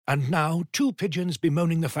And now, two pigeons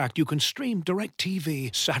bemoaning the fact you can stream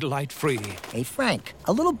DirecTV satellite-free. Hey, Frank,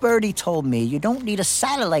 a little birdie told me you don't need a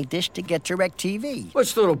satellite dish to get DirecTV.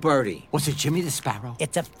 What's little birdie? Was it Jimmy the Sparrow?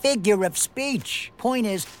 It's a figure of speech. Point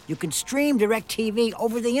is, you can stream DirecTV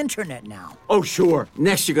over the internet now. Oh, sure.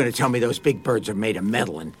 Next you're going to tell me those big birds are made of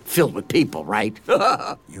metal and filled with people, right?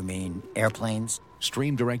 You mean airplanes?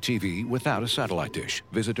 Stream DirecTV without a satellite dish.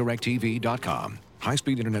 Visit DirecTV.com.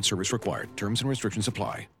 High-speed internet service required. Terms and restrictions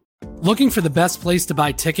apply. Looking for the best place to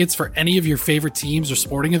buy tickets for any of your favorite teams or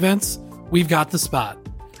sporting events? We've got the spot.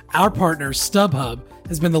 Our partner, StubHub,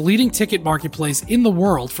 has been the leading ticket marketplace in the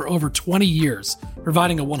world for over 20 years,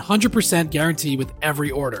 providing a 100% guarantee with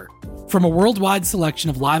every order. From a worldwide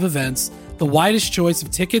selection of live events, the widest choice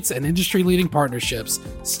of tickets and industry-leading partnerships,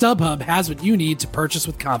 StubHub has what you need to purchase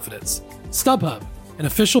with confidence. StubHub, an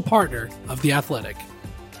official partner of The Athletic.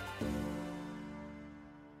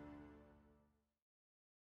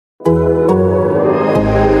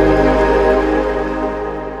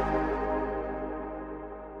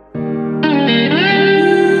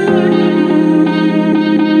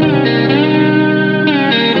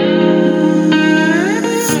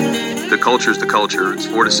 Culture is the culture. It's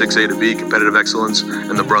 4 to 6 A to B, competitive excellence,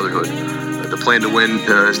 and the brotherhood. The plan to win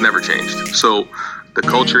has never changed. So the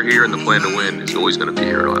culture here and the plan to win is always going to be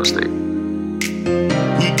here at Ohio State.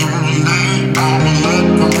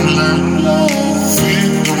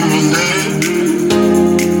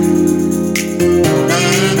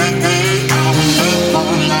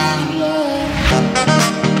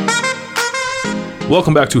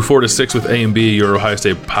 Welcome back to 4 to 6 with A and B, your Ohio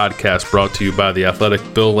State podcast brought to you by The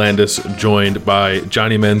Athletic. Bill Landis, joined by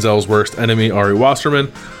Johnny Manziel's worst enemy, Ari Wasserman.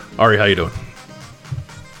 Ari, how you doing?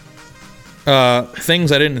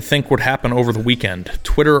 Things I didn't think would happen over the weekend.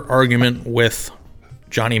 Twitter argument with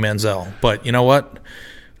Johnny Manziel. But you know what?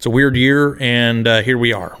 It's a weird year, and here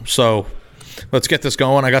we are. So let's get this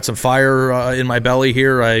going. I got some fire in my belly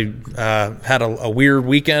here. I had a weird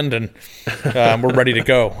weekend, and we're ready to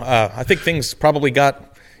go. I think things probably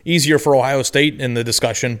got easier for Ohio State in the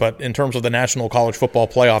discussion, but in terms of the National College Football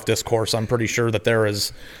Playoff discourse, I'm pretty sure that there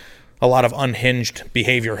is a lot of unhinged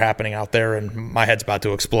behavior happening out there, and my head's about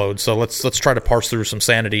to explode. So let's try to parse through some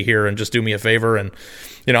sanity here and just do me a favor. And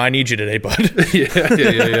I need you today, bud.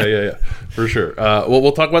 Yeah, for sure. Well,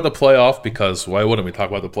 we'll talk about the playoff, because why wouldn't we talk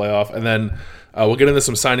about the playoff? And then we'll get into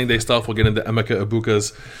some signing day stuff. We'll get into Emeka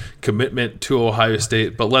Egbuka's commitment to Ohio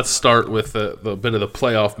State. But let's start with the bit of the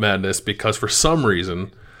playoff madness, because for some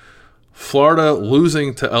reason, Florida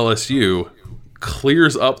losing to LSU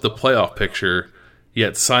clears up the playoff picture,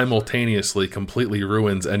 yet simultaneously completely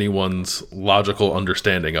ruins anyone's logical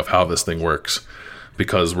understanding of how this thing works,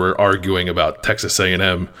 because we're arguing about Texas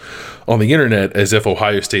A&M on the internet as if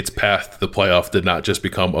Ohio State's path to the playoff did not just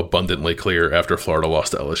become abundantly clear after Florida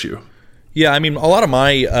lost to LSU. Yeah, I mean, a lot of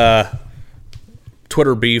my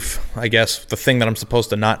Twitter beef, I guess, the thing that I'm supposed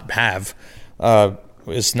to not have,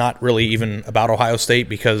 is not really even about Ohio State,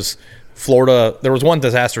 because Florida, there was one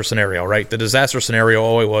disaster scenario, right? The disaster scenario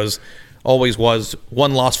always was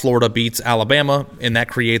one-loss Florida beats Alabama, and that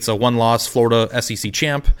creates a one-loss Florida SEC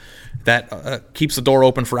champ. That keeps the door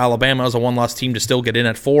open for Alabama as a one-loss team to still get in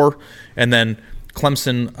at 4, and then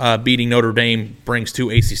Clemson beating Notre Dame brings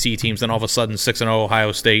 2 ACC teams, and all of a sudden 6-0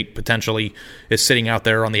 Ohio State potentially is sitting out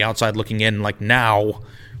there on the outside looking in. Like, now,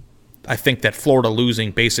 I think that Florida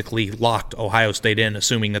losing basically locked Ohio State in,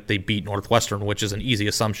 assuming that they beat Northwestern, which is an easy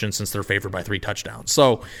assumption since they're favored by 3 touchdowns.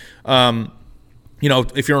 So,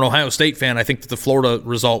 if you're an Ohio State fan, I think that the Florida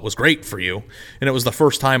result was great for you. And it was the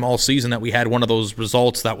first time all season that we had one of those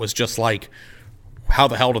results that was just like, how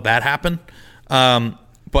the hell did that happen?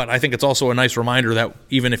 But I think it's also a nice reminder that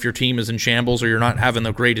even if your team is in shambles or you're not having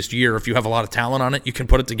the greatest year, if you have a lot of talent on it, you can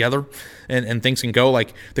put it together and things can go.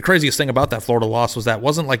 Like, the craziest thing about that Florida loss was that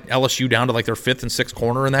wasn't like LSU down to like their 5th and 6th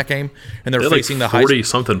corner in that game, and they're facing like the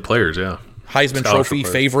 40-something players, yeah. Heisman Trophy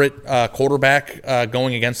favorite quarterback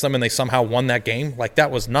going against them, and they somehow won that game. Like,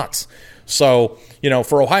 that was nuts. So,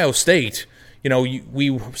 for Ohio State,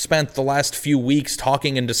 we spent the last few weeks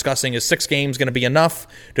talking and discussing, is 6 games going to be enough?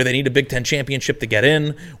 Do they need a Big Ten championship to get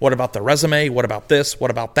in? What about the resume? What about this?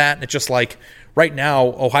 What about that? And it's just like, right now,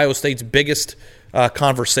 Ohio State's biggest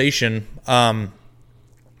conversation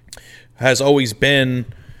has always been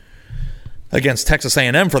against Texas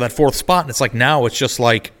A&M for that 4th spot. And it's like, now it's just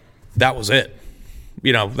like, that was it.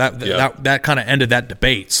 That kind of ended that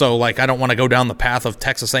debate. So, like, I don't want to go down the path of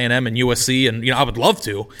Texas A&M and USC, and I would love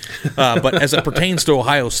to, but as it pertains to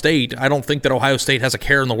Ohio State, I don't think that Ohio State has a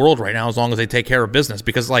care in the world right now, as long as they take care of business.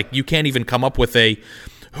 Because, like, you can't even come up with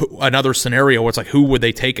another scenario where it's like, who would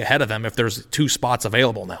they take ahead of them if there's 2 spots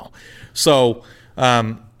available now? So,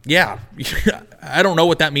 yeah, I don't know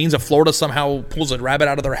what that means. If Florida somehow pulls a rabbit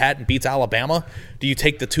out of their hat and beats Alabama, do you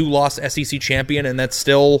take the 2-loss SEC champion, and does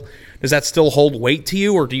that still hold weight to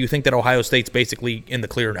you, or do you think that Ohio State's basically in the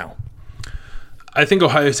clear now? I think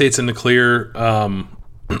Ohio State's in the clear.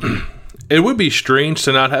 It would be strange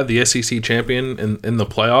to not have the SEC champion in the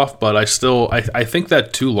playoff, but I think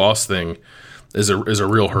that 2-loss thing is a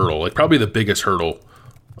real hurdle, like probably the biggest hurdle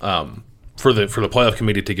for the playoff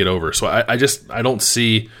committee to get over. So I don't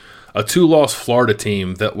see a 2-loss Florida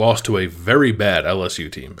team that lost to a very bad LSU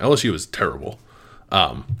team. LSU is terrible,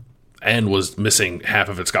 and was missing half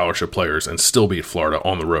of its scholarship players and still beat Florida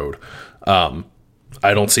on the road.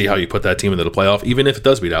 I don't see how you put that team into the playoff, even if it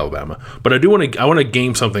does beat Alabama. But I want to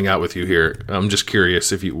game something out with you here. I'm just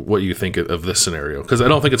curious what you think of this scenario, because I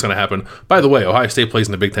don't think it's going to happen. By the way, Ohio State plays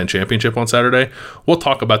in the Big Ten Championship on Saturday. We'll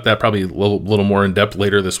talk about that probably a little more in depth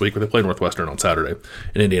later this week, when they play Northwestern on Saturday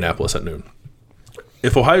in Indianapolis at noon.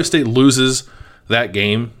 If Ohio State loses that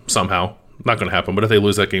game somehow, not going to happen, but if they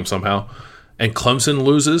lose that game somehow, and Clemson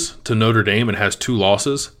loses to Notre Dame and has 2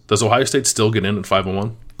 losses, does Ohio State still get in at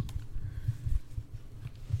 5-1?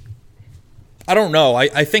 I don't know.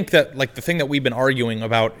 I think that the thing that we've been arguing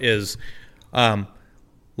about is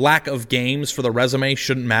lack of games for the resume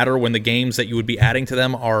shouldn't matter when the games that you would be adding to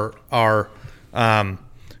them are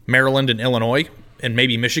Maryland and Illinois and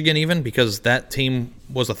maybe Michigan even, because that team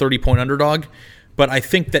was a 30-point underdog. But I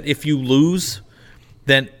think that if you lose,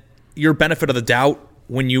 then your benefit of the doubt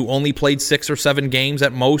when you only played 6 or 7 games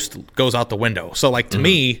at most goes out the window. So to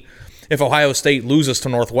me, if Ohio State loses to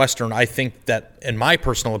Northwestern, I think that, in my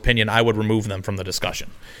personal opinion, I would remove them from the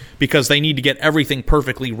discussion, because they need to get everything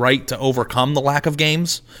perfectly right to overcome the lack of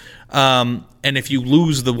games. And if you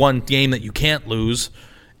lose the one game that you can't lose,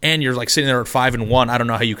 and you're sitting there at 5-1, I don't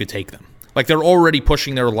know how you could take them. They're already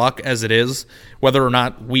pushing their luck as it is. Whether or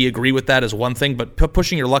not we agree with that is one thing, but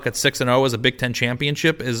pushing your luck at 6-0 as a Big Ten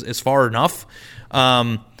championship is far enough.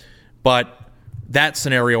 But that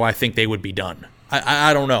scenario, I think they would be done.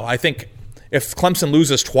 I don't know. I think if Clemson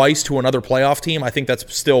loses twice to another playoff team, I think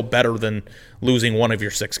that's still better than losing one of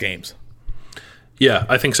your 6 games. Yeah,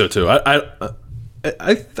 I think so too.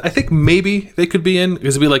 I think maybe they could be in,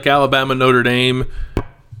 because it'd be like Alabama, Notre Dame,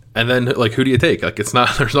 and then who do you take? It's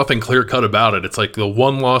not. There's nothing clear cut about it. It's the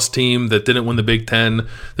 1-loss team that didn't win the Big Ten,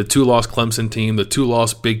 the 2-loss Clemson team, the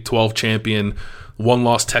 2-loss Big 12 champion,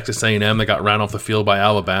 1-loss Texas A&M that got ran off the field by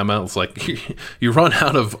Alabama. It's you run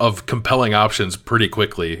out of compelling options pretty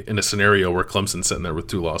quickly in a scenario where Clemson's sitting there with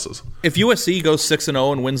 2 losses. If USC goes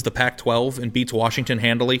 6-0 and wins the Pac-12 and beats Washington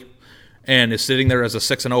handily, and is sitting there as a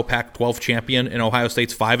 6-0 Pac-12 champion, and Ohio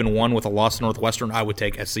State's 5-1 with a loss to Northwestern, I would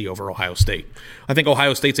take SC over Ohio State. I think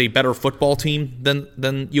Ohio State's a better football team than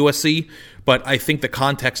USC, but I think the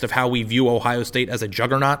context of how we view Ohio State as a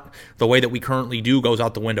juggernaut, the way that we currently do, goes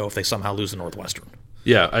out the window if they somehow lose to Northwestern.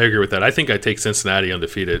 Yeah, I agree with that. I think I'd take Cincinnati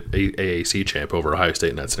undefeated AAC champ over Ohio State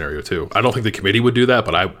in that scenario too. I don't think the committee would do that,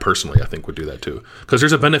 but I personally, I think, would do that too. Because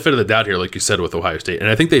there's a benefit of the doubt here, like you said, with Ohio State. And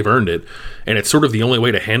I think they've earned it. And it's sort of the only way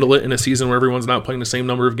to handle it in a season where everyone's not playing the same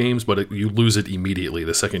number of games, but you lose it immediately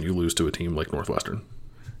the second you lose to a team like Northwestern.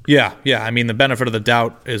 Yeah. I mean, the benefit of the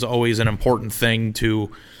doubt is always an important thing to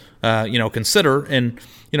consider. And,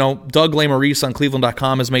 Doug Lesmerises on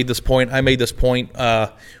Cleveland.com has made this point. I made this point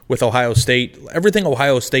with Ohio State. Everything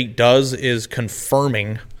Ohio State does is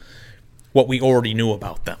confirming what we already knew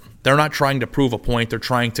about them. They're not trying to prove a point. They're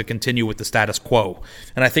trying to continue with the status quo.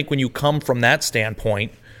 And I think when you come from that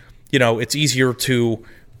standpoint, it's easier to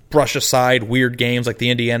brush aside weird games like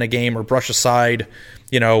the Indiana game, or brush aside,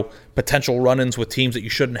 potential run-ins with teams that you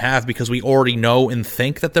shouldn't have, because we already know and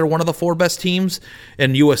think that they're one of the 4 best teams.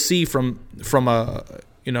 And USC, from a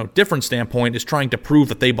different standpoint, is trying to prove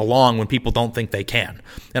that they belong when people don't think they can.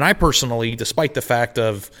 And I personally, despite the fact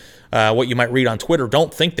of what you might read on Twitter,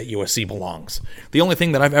 don't think that USC belongs. The only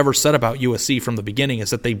thing that I've ever said about USC from the beginning is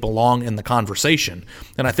that they belong in the conversation.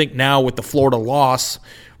 And I think now with the Florida loss,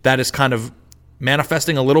 that is kind of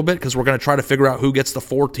manifesting a little bit, because we're going to try to figure out who gets the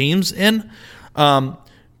 4 teams in.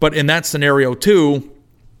 But in that scenario too,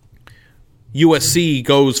 USC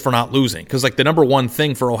goes for not losing, because the number one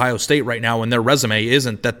thing for Ohio State right now in their resume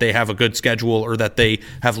isn't that they have a good schedule or that they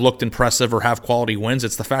have looked impressive or have quality wins.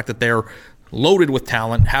 It's the fact that they're loaded with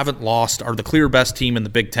talent, haven't lost, are the clear best team in the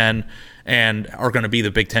Big Ten, and are going to be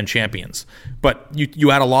the Big Ten champions. But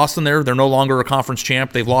you add a loss in there, they're no longer a conference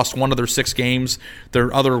champ. They've lost 1 of their 6 games.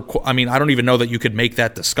 I don't even know that you could make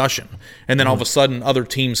that discussion. And then all of a sudden, other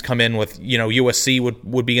teams come in with, USC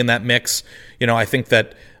would be in that mix. I think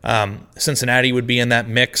that Cincinnati would be in that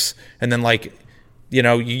mix. And then,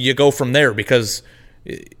 you go from there, because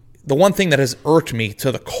the one thing that has irked me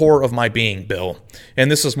to the core of my being, Bill,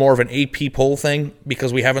 and this is more of an AP poll thing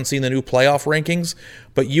because we haven't seen the new playoff rankings,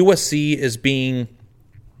 but USC is being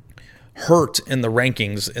hurt in the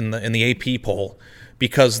rankings in the AP poll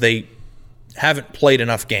because they haven't played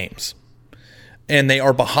enough games. And they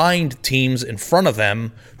are behind teams in front of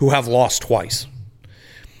them who have lost twice.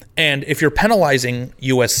 And if you're penalizing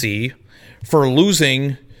USC for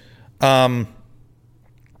losing or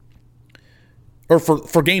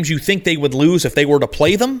for games you think they would lose if they were to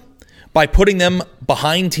play them, by putting them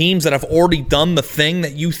behind teams that have already done the thing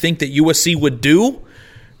that you think that USC would do,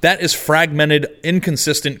 that is fragmented,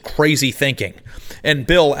 inconsistent, crazy thinking. And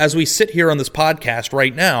Bill, as we sit here on this podcast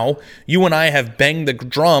right now, you and I have banged the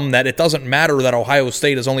drum that it doesn't matter that Ohio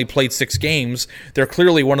State has only played 6 games. They're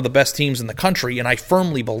clearly one of the best teams in the country, and I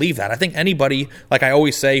firmly believe that. I think anybody, like I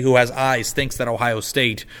always say, who has eyes thinks that Ohio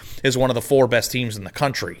State is one of the 4 best teams in the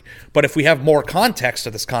country. But if we have more context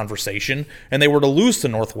to this conversation and they were to lose to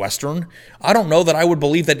Northwestern, I don't know that I would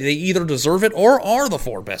believe that they either deserve it or are the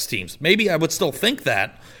 4 best teams. Maybe I would still think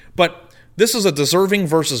that, but this is a deserving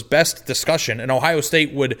versus best discussion, and Ohio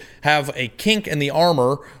State would have a kink in the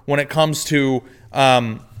armor when it comes to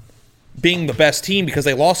being the best team because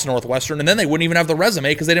they lost to Northwestern, and then they wouldn't even have the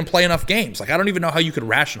resume because they didn't play enough games. Like, I don't even know how you could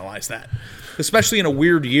rationalize that, especially in a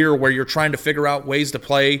weird year where you're trying to figure out ways to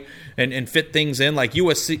play and fit things in. Like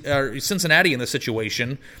Cincinnati in this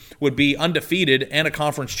situation would be undefeated and a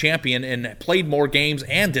conference champion and played more games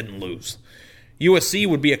and didn't lose. USC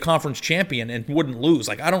would be a conference champion and wouldn't lose.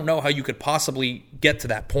 Like, I don't know how you could possibly get to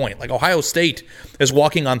that point. Like, Ohio State is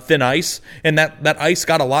walking on thin ice, and that ice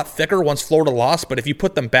got a lot thicker once Florida lost, but if you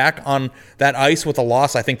put them back on that ice with a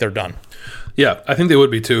loss, I think they're done. Yeah, I think they would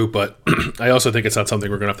be too, but I also think it's not something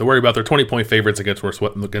we're going to have to worry about. They're 20-point favorites against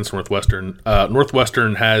Northwestern.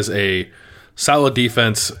 Northwestern has a solid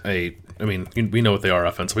defense, we know what they are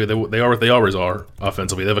offensively. They are what they always are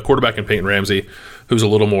offensively. They have a quarterback in Peyton Ramsey who's a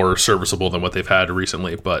little more serviceable than what they've had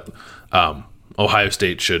recently, but Ohio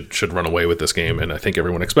State should run away with this game, and I think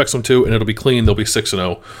everyone expects them to, and it'll be clean. They'll be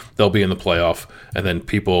 6-0. They'll be in the playoff, and then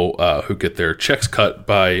people who get their checks cut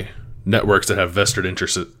by networks that have vested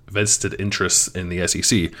interests in the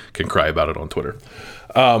SEC can cry about it on Twitter.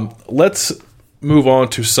 Let's move on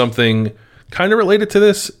to something kind of related to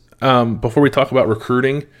this before we talk about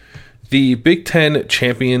recruiting. The Big Ten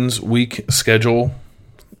Champions Week schedule,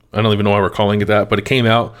 I don't even know why we're calling it that, but it came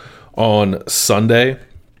out on Sunday,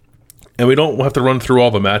 and we don't have to run through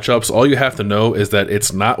all the matchups. All you have to know is that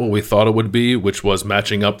it's not what we thought it would be, which was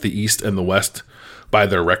matching up the East and the West by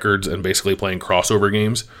their records and basically playing crossover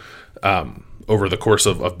games over the course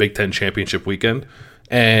of Big Ten Championship weekend.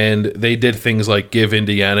 And they did things like give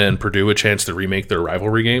Indiana and Purdue a chance to remake their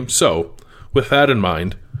rivalry game. So, with that in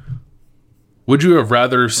mind, would you have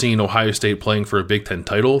rather seen Ohio State playing for a Big Ten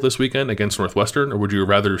title this weekend against Northwestern, or would you have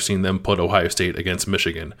rather seen them put Ohio State against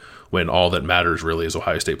Michigan when all that matters really is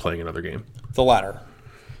Ohio State playing another game? The latter.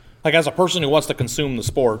 Like, as a person who wants to consume the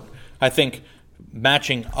sport, I think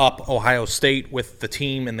matching up Ohio State with the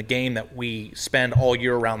team and the game that we spend all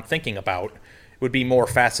year round thinking about would be more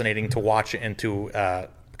fascinating to watch and to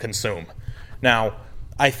consume. Now,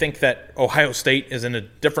 I think that Ohio State is in a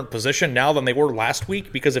different position now than they were last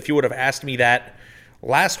week, because if you would have asked me that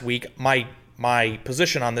last week, my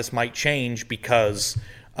position on this might change because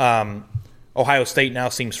Ohio State now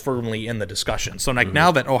seems firmly in the discussion. So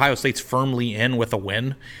now that Ohio State's firmly in with a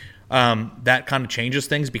win, that kind of changes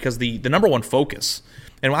things, because the number one focus,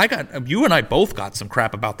 and you and I both got some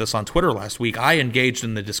crap about this on Twitter last week. I engaged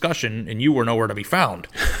in the discussion and you were nowhere to be found.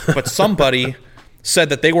 But somebody said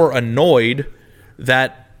that they were annoyed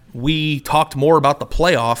that we talked more about the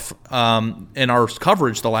playoff in our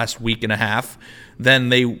coverage the last week and a half than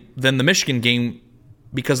the Michigan game,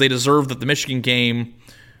 because they deserve that the Michigan game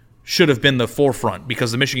should have been the forefront,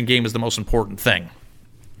 because the Michigan game is the most important thing.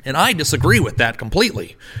 And I disagree with that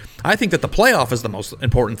completely. I think that the playoff is the most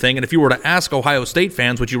important thing, and if you were to ask Ohio State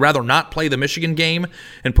fans, would you rather not play the Michigan game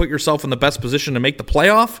and put yourself in the best position to make the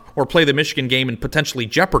playoff, or play the Michigan game and potentially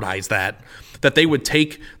jeopardize that they would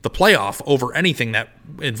take the playoff over anything that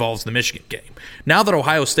involves the Michigan game? Now that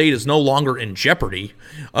Ohio State is no longer in jeopardy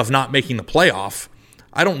of not making the playoff,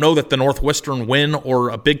 I don't know that the Northwestern win or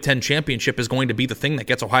a Big Ten championship is going to be the thing that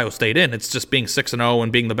gets Ohio State in. It's just being 6-0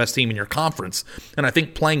 and being the best team in your conference. And I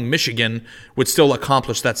think playing Michigan would still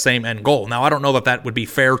accomplish that same end goal. Now, I don't know that that would be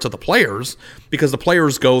fair to the players, because the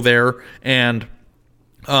players go there and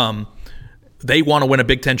they want to win a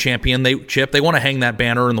Big Ten championship. They want to hang that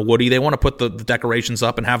banner in the Woody. They want to put the decorations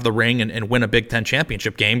up and have the ring and win a Big Ten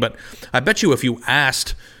championship game. But I bet you if you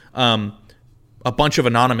asked a bunch of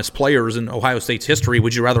anonymous players in Ohio State's history,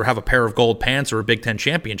 would you rather have a pair of gold pants or a Big Ten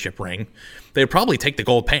championship ring? They'd probably take the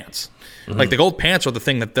gold pants. Mm-hmm. Like, the gold pants are the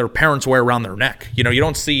thing that their parents wear around their neck. You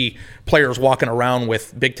don't see players walking around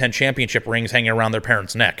with Big Ten championship rings hanging around their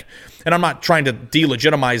parents' neck. And I'm not trying to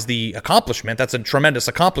delegitimize the accomplishment. That's a tremendous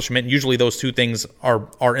accomplishment. Usually those two things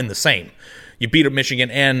are in the same. You beat up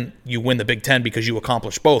Michigan and you win the Big Ten because you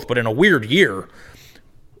accomplish both. But in a weird year,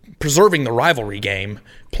 preserving the rivalry game,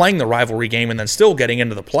 playing the rivalry game, and then still getting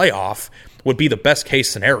into the playoff would be the best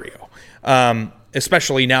case scenario,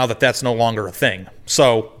 especially now that that's no longer a thing.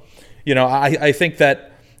 So, I think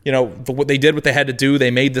that, what they did what they had to do.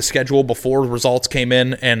 They made the schedule before results came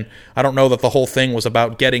in, and I don't know that the whole thing was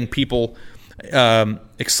about getting people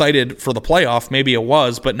excited for the playoff. Maybe it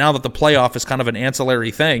was, but now that the playoff is kind of an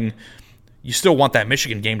ancillary thing, you still want that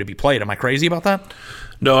Michigan game to be played. Am I crazy about that?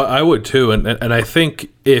 No, I would too, and I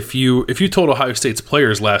think if you told Ohio State's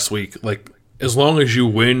players last week, like, as long as you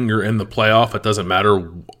win, you're in the playoff. It doesn't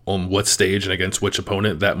matter on what stage and against which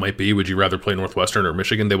opponent that might be. Would you rather play Northwestern or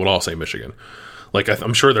Michigan? They would all say Michigan. Like,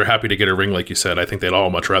 I'm sure they're happy to get a ring, like you said. I think they'd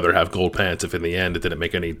all much rather have gold pants if in the end it didn't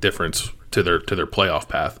make any difference to their playoff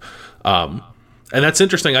path. And that's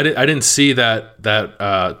interesting. I didn't see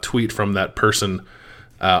that tweet from that person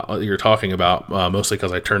you're talking about, mostly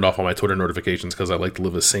because I turned off all my Twitter notifications because I like to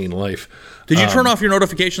live a sane life. Did you turn off your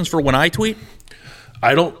notifications for when I tweet?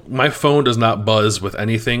 I don't. My phone does not buzz with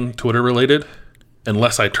anything Twitter related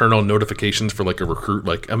unless I turn on notifications for like a recruit.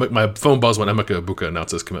 Like, my phone buzzes when Emeka Ibuka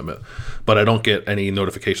announces commitment, but I don't get any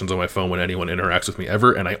notifications on my phone when anyone interacts with me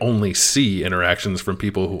ever, and I only see interactions from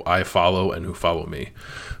people who I follow and who follow me,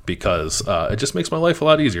 because it just makes my life a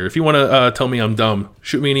lot easier. If you want to tell me I'm dumb,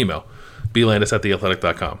 shoot me an email.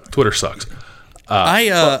 blandis@theathletic.com. Twitter sucks.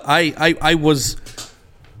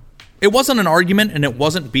 It wasn't an argument and it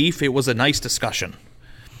wasn't beef. It was a nice discussion.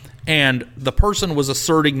 And the person was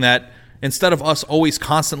asserting that instead of us always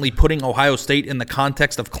constantly putting Ohio State in the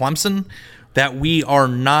context of Clemson, that we are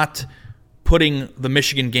not putting the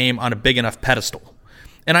Michigan game on a big enough pedestal.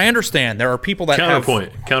 And I understand there are people that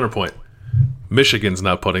Counterpoint. Michigan's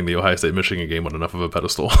not putting the Ohio State-Michigan game on enough of a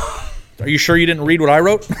pedestal. Are you sure you didn't read what I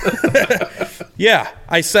wrote? Yeah,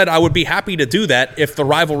 I said I would be happy to do that if the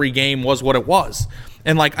rivalry game was what it was.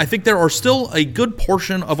 And, I think there are still a good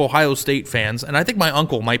portion of Ohio State fans, and I think my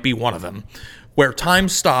uncle might be one of them, where time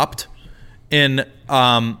stopped in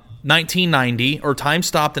 1990 or time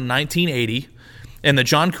stopped in 1980, and the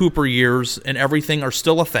John Cooper years and everything are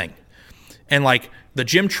still a thing. And, the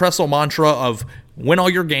Jim Tressel mantra of win all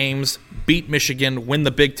your games, beat Michigan, win the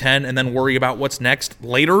Big Ten, and then worry about what's next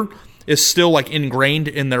later is still, ingrained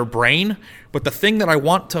in their brain. But the thing that I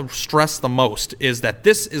want to stress the most is that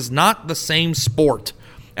this is not the same sport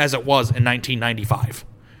as it was in 1995.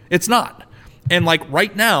 It's not. And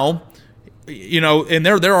right now, and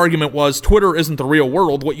their argument was Twitter isn't the real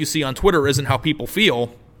world. What you see on Twitter isn't how people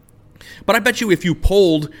feel. But I bet you if you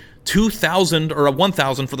polled 2,000 or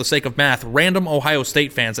 1,000 for the sake of math, random Ohio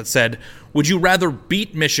State fans that said, would you rather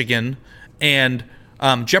beat Michigan and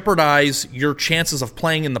jeopardize your chances of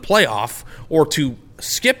playing in the playoff, or to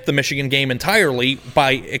skip the Michigan game entirely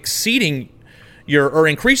by increasing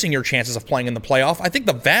your chances of playing in the playoff, I think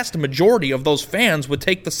the vast majority of those fans would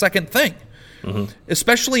take the second thing,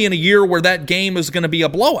 especially in a year where that game is going to be a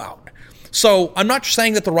blowout. So I'm not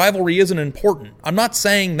saying that the rivalry isn't important. I'm not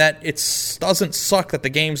saying that it doesn't suck that the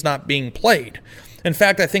game's not being played. In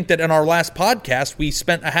fact, I think that in our last podcast, we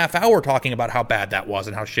spent a half hour talking about how bad that was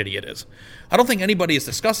and how shitty it is. I don't think anybody is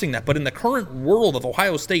discussing that, but in the current world of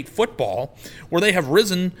Ohio State football, where they have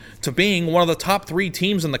risen to being one of the top 3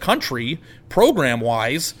 teams in the country,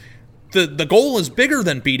 program-wise, the goal is bigger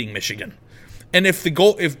than beating Michigan. And if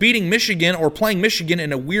beating Michigan or playing Michigan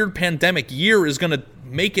in a weird pandemic year is going to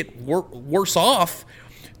make it worse off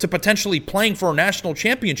to potentially playing for a national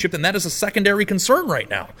championship, then that is a secondary concern right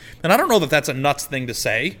now. And I don't know that that's a nuts thing to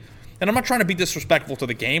say. And I'm not trying to be disrespectful to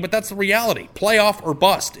the game, but that's the reality. Playoff or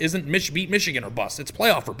bust isn't beat Michigan or bust. It's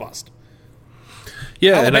playoff or bust.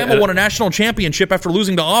 Yeah, Alabama won a national championship after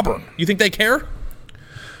losing to Auburn. You think they care?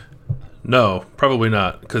 No, probably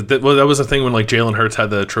not. Because that was the thing when Jalen Hurts had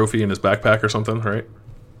the trophy in his backpack or something, right?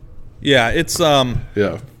 Yeah, it's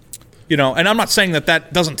yeah. And I'm not saying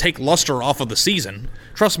that doesn't take luster off of the season.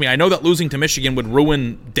 Trust me, I know that losing to Michigan would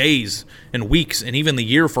ruin days and weeks and even the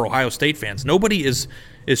year for Ohio State fans. Nobody is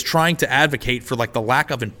trying to advocate for the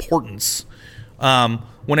lack of importance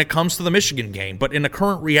when it comes to the Michigan game. But in the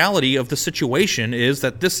current reality of the situation is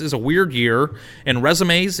that this is a weird year, and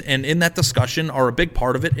resumes and in that discussion are a big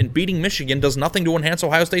part of it, and beating Michigan does nothing to enhance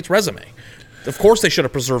Ohio State's resume. Of course they should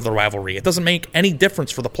have preserved the rivalry. It doesn't make any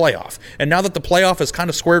difference for the playoff. And now that the playoff is kind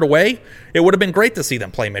of squared away, it would have been great to see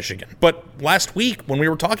them play Michigan. But last week, when we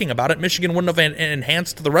were talking about it, Michigan wouldn't have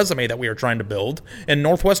enhanced the resume that we were trying to build, and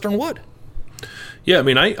Northwestern would. Yeah, I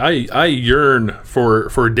mean, I yearn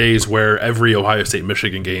for days where every Ohio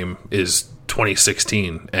State-Michigan game is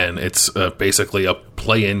 2016, and it's basically a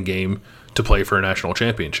play-in game to play for a national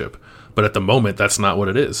championship. But at the moment, that's not what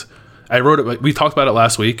it is. We talked about it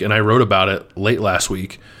last week, and I wrote about it late last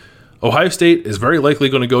week. Ohio State is very likely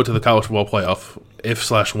going to go to the college football playoff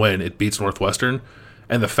if/when it beats Northwestern.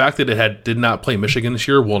 And the fact that it did not play Michigan this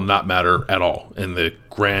year will not matter at all in the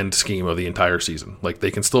grand scheme of the entire season. Like,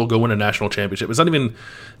 they can still go win a national championship. It's not even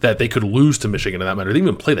that they could lose to Michigan in that matter. They didn't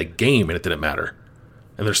even play the game, and it didn't matter.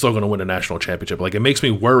 And they're still going to win a national championship. Like, it makes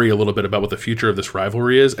me worry a little bit about what the future of this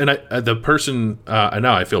rivalry is. And the person,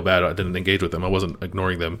 now I feel bad I didn't engage with them. I wasn't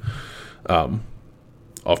ignoring them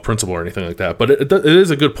off principle or anything like that. But it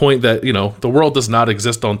is a good point that, the world does not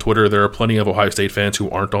exist on Twitter. There are plenty of Ohio State fans who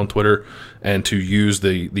aren't on Twitter, and to use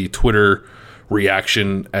the Twitter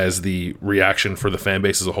reaction as the reaction for the fan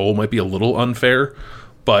base as a whole might be a little unfair.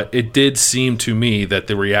 But it did seem to me that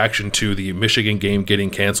the reaction to the Michigan game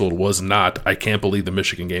getting canceled was not, I can't believe the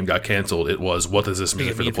Michigan game got canceled. It was, what does this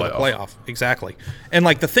mean for the playoff? Exactly. And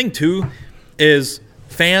the thing too is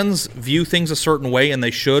fans view things a certain way, and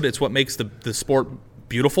they should. It's what makes the sport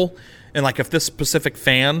beautiful. And if this specific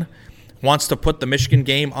fan wants to put the Michigan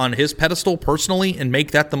game on his pedestal personally and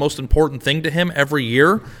make that the most important thing to him every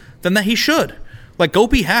year, then that he should. Go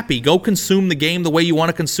be happy. Go consume the game the way you want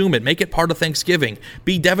to consume it. Make it part of Thanksgiving.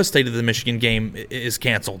 Be devastated the Michigan game is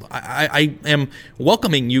canceled. I am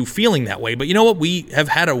welcoming you feeling that way. But you know what? We have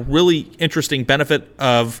had a really interesting benefit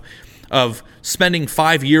of spending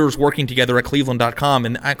 5 years working together at Cleveland.com.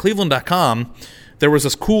 And at Cleveland.com, there was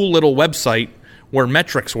this cool little website where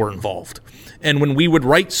metrics were involved. And when we would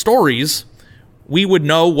write stories, we would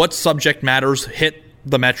know what subject matters hit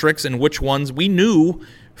the metrics and which ones we knew.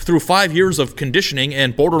 Through 5 years of conditioning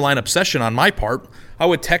and borderline obsession on my part, I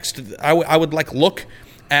would look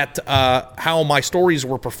at how my stories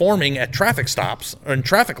were performing at traffic stops and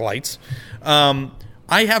traffic lights. I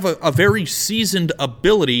have a very seasoned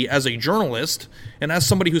ability as a journalist and as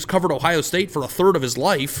somebody who's covered Ohio State for a third of his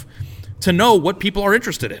life to know what people are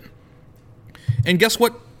interested in. And guess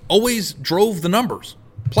what always drove the numbers?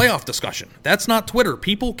 Playoff discussion. That's not Twitter.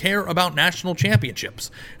 People care about national championships.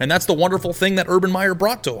 And that's the wonderful thing that Urban Meyer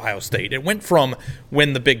brought to Ohio State. It went from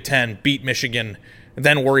win the Big Ten, beat Michigan,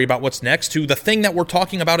 then worry about what's next, to the thing that we're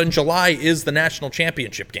talking about in July is the national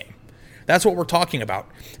championship game. That's what we're talking about.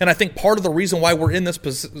 And I think part of the reason why we're in this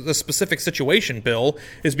specific situation, Bill,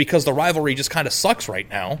 is because the rivalry just kind of sucks right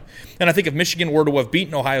now. And I think if Michigan were to have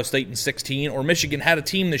beaten Ohio State in 16, or Michigan had a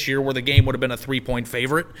team this year where the game would have been a 3-point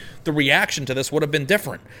favorite, the reaction to this would have been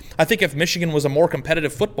different. I think if Michigan was a more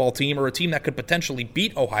competitive football team or a team that could potentially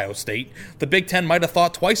beat Ohio State, the Big Ten might have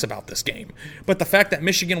thought twice about this game. But the fact that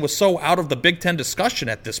Michigan was so out of the Big Ten discussion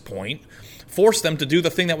at this point forced them to do the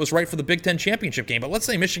thing that was right for the Big Ten championship game. But let's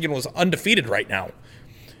say Michigan was undefeated right now,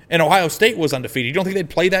 and Ohio State was undefeated. You don't think they'd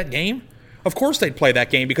play that game? Of course they'd play that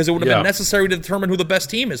game because it would have been necessary to determine who the best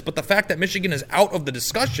team is. But the fact that Michigan is out of the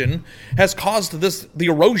discussion has caused the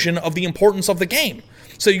erosion of the importance of the game.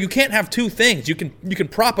 So you can't have two things. You can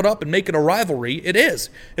prop it up and make it a rivalry. It is.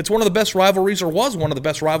 It's one of the best rivalries, or was one of the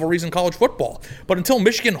best rivalries in college football. But until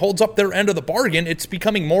Michigan holds up their end of the bargain, it's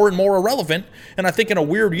becoming more and more irrelevant. And I think in a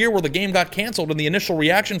weird year where the game got canceled and the initial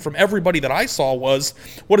reaction from everybody that I saw was,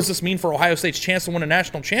 what does this mean for Ohio State's chance to win a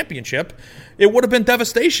national championship? It would have been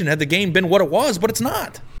devastation had the game been what it was, but it's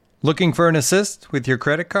not. Looking for an assist with your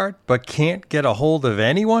credit card but can't get a hold of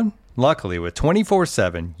anyone? Luckily, with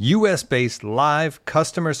 24/7 U.S.-based live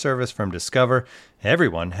customer service from Discover,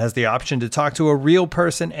 everyone has the option to talk to a real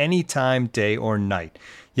person anytime, day or night.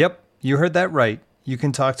 Yep, you heard that right. You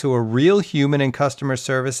can talk to a real human in customer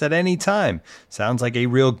service at any time. Sounds like a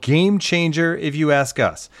real game changer if you ask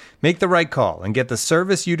us. Make the right call and get the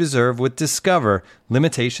service you deserve with Discover.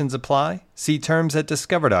 Limitations apply. See terms at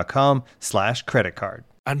discover.com/creditcard.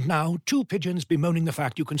 And now, two pigeons bemoaning the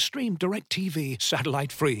fact you can stream DirecTV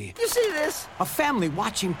satellite-free. You see this? A family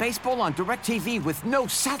watching baseball on DirecTV with no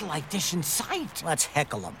satellite dish in sight. Let's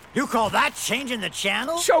heckle them. You call that changing the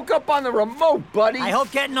channel? Choke up on the remote, buddy. I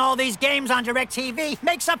hope getting all these games on DirecTV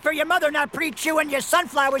makes up for your mother not pre-chewing your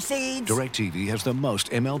sunflower seeds. DirecTV has the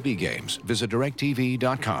most MLB games. Visit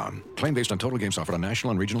DirecTV.com. Claim based on total games offered on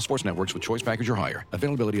national and regional sports networks with choice package or higher.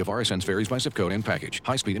 Availability of RSNs varies by zip code and package.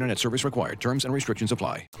 High-speed internet service required. Terms and restrictions apply.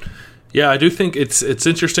 apply. Yeah, I do think it's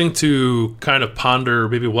interesting to kind of ponder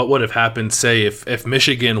maybe what would have happened, say, if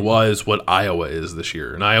Michigan was what Iowa is this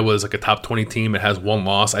year. And Iowa is like a top 20 team. It has one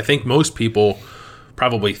loss. I think most people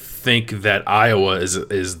probably think that Iowa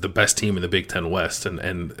is the best team in the Big Ten West, and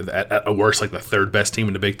at worst, like the third best team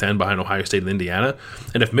in the Big Ten behind Ohio State and Indiana.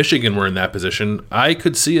 And if Michigan were in that position, I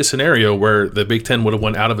could see a scenario where the Big Ten would have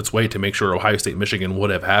went out of its way to make sure Ohio State Michigan would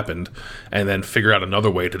have happened, and then figure out another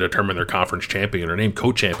way to determine their conference champion or name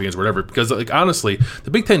co-champions or whatever. Because like honestly, the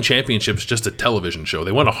Big Ten championship is just a television show.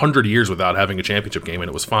 They went 100 years without having a championship game, and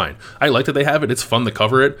it was fine. I like that they have it. It's fun to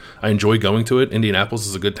cover it. I enjoy going to it. Indianapolis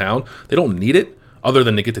is a good town. They don't need it. Other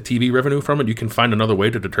than to get the TV revenue from it, you can find another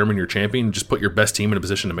way to determine your champion. Just put your best team in a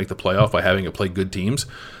position to make the playoff by having it play good teams.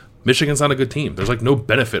 Michigan's not a good team. There's like no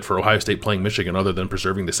benefit for Ohio State playing Michigan other than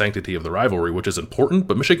preserving the sanctity of the rivalry, which is important,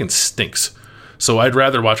 but Michigan stinks. So I'd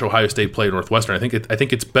rather watch Ohio State play Northwestern. I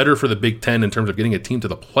think it's better for the Big Ten in terms of getting a team to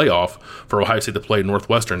the playoff for Ohio State to play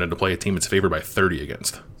Northwestern than to play a team it's favored by 30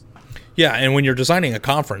 against. Yeah, and when you're designing a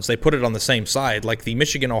conference, they put it on the same side. Like the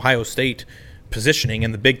Michigan-Ohio State positioning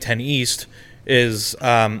in the Big Ten East is,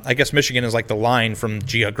 I guess Michigan is like the line from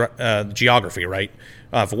geography, right?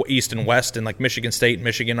 Of East and West, and like Michigan State and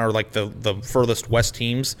Michigan are like the furthest west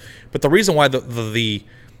teams. But the reason why the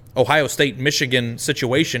Ohio State-Michigan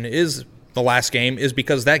situation is the last game is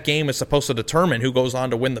because that game is supposed to determine who goes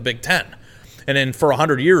on to win the Big Ten. And then for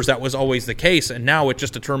 100 years, that was always the case, and now it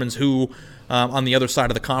just determines who on the other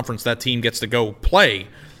side of the conference that team gets to go play.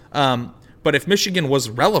 But if Michigan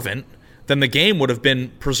was relevant, then the game would have been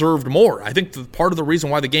preserved more. I think part of the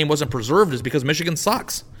reason why the game wasn't preserved is because Michigan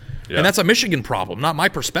sucks. Yeah. And that's a Michigan problem, not my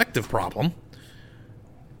perspective problem.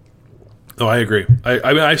 No, I agree.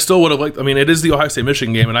 I mean, I still would have liked. I mean, it is the Ohio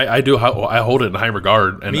State-Michigan game, and I hold it in high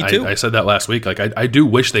regard. And Me too. I said that last week. Like, I do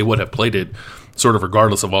wish they would have played it, sort of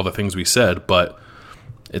regardless of all the things we said. But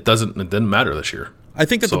it didn't matter this year. I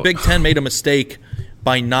think that the Big Ten made a mistake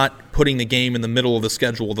by not putting the game in the middle of the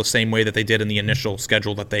schedule the same way that they did in the initial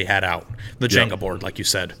schedule that they had out, the Jenga board, like you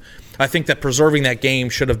said. I think that preserving that game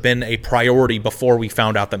should have been a priority before we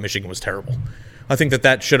found out that Michigan was terrible. I think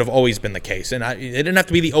that should have always been the case. And it didn't have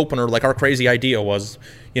to be the opener like our crazy idea was,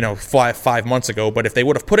 5 months ago. But if they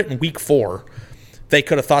would have put it in week 4, they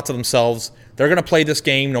could have thought to themselves, they're going to play this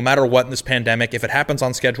game no matter what in this pandemic. If it happens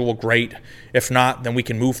on schedule, great. If not, then we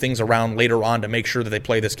can move things around later on to make sure that they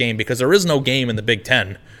play this game, because there is no game in the Big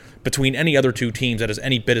Ten between any other two teams that is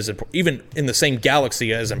any bit as important, even in the same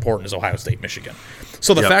galaxy as important as Ohio State, Michigan.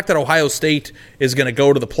 So the fact that Ohio State is going to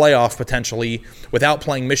go to the playoff potentially without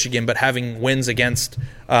playing Michigan but having wins against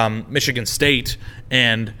Michigan State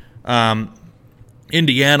and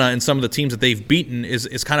Indiana and some of the teams that they've beaten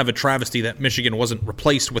is kind of a travesty that Michigan wasn't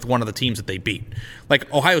replaced with one of the teams that they beat.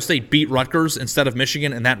 Like, Ohio State beat Rutgers instead of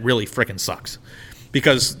Michigan, and that really frickin' sucks.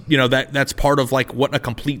 Because, that's part of like what a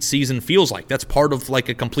complete season feels like. That's part of like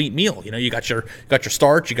a complete meal. You got your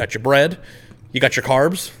starch, you got your bread, you got your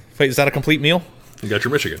carbs. Wait, is that a complete meal? You got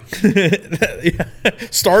your Michigan.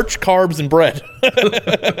 Starch, carbs, and bread.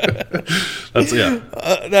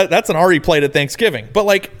 That's an Ari plate at Thanksgiving. But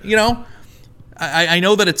I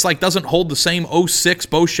know that it's like doesn't hold the same 06.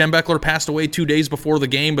 Bo Schembechler passed away 2 days before the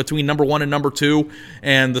game between number 1 and number 2,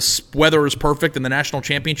 and the weather is perfect and the national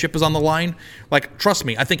championship is on the line. Like, trust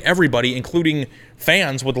me, I think everybody, including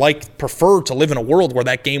fans, would prefer to live in a world where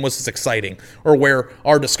that game was as exciting, or where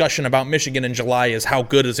our discussion about Michigan in July is how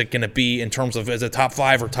good is it going to be in terms of is it top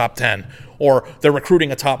 5 or top 10, or they're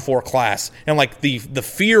recruiting a top 4 class. And like the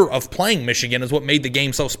fear of playing Michigan is what made the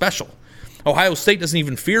game so special. Ohio State doesn't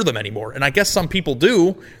even fear them anymore, and I guess some people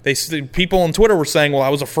do. People on Twitter were saying, well, I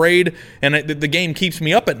was afraid, and the game keeps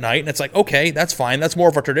me up at night, and it's like, okay, that's fine. That's more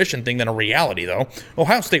of a tradition thing than a reality, though.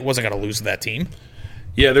 Ohio State wasn't going to lose to that team.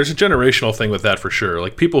 Yeah, there's a generational thing with that for sure.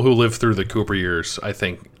 Like, people who lived through the Cooper years, I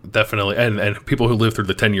think, definitely, and people who lived through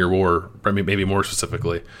the 10-year war, maybe more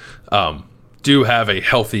specifically, do have a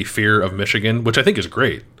healthy fear of Michigan, which I think is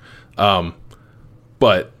great.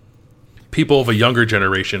 But people of a younger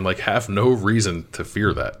generation have no reason to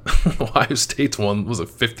fear that. Ohio State's won, was it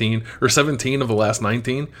 15 or 17 of the last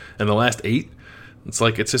 19 and the last 8? It's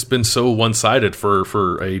like it's just been so one-sided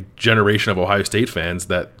for a generation of Ohio State fans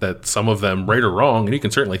that some of them, right or wrong, and you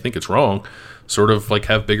can certainly think it's wrong, sort of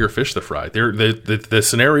have bigger fish to fry. The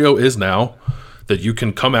scenario is now that you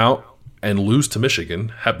can come out and lose to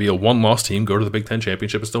Michigan, be a one-loss team, go to the Big Ten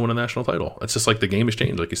championship, and still win a national title. It's just like the game has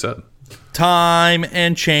changed, like you said. Time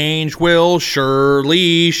and change will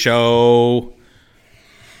surely show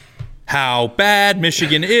how bad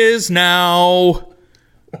Michigan is now.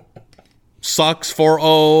 Sucks for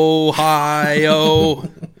Ohio.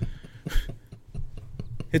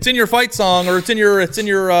 It's in your fight song, or it's in your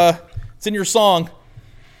song.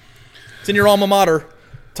 It's in your alma mater.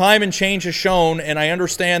 Time and change has shown, and I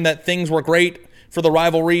understand that things were great for the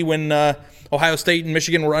rivalry when Ohio State and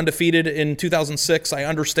Michigan were undefeated in 2006. I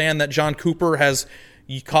understand that John Cooper has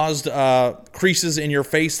caused creases in your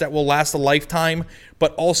face that will last a lifetime,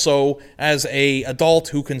 but also as a adult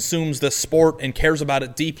who consumes this sport and cares about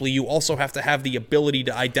it deeply, you also have to have the ability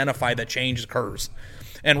to identify that change occurs.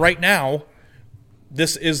 And right now,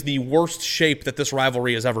 this is the worst shape that this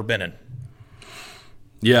rivalry has ever been in.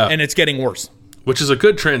 Yeah. And it's getting worse. Which is a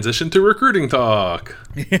good transition to recruiting talk.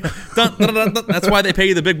 Dun, dun, dun, dun. That's why they pay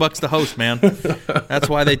you the big bucks to host, man. That's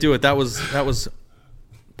why they do it. That was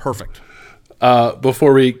perfect.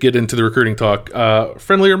 Before we get into the recruiting talk,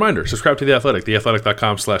 friendly reminder, subscribe to The Athletic,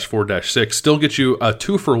 theathletic.com/4-6. Still get you a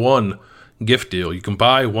 2-for-1 gift deal. You can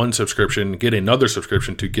buy one subscription, get another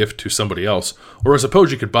subscription to gift to somebody else. Or I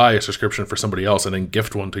suppose you could buy a subscription for somebody else and then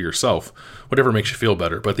gift one to yourself. Whatever makes you feel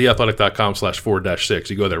better. But theathletic.com/4-6.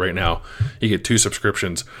 You go there right now. You get 2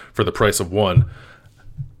 subscriptions for the price of one.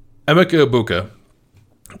 Emeka Egbuka,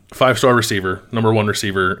 5-star receiver, number 1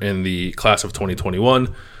 receiver in the class of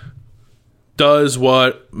 2021. Does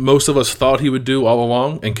what most of us thought he would do all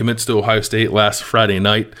along and commits to Ohio State last Friday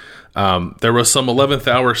night. There was some 11th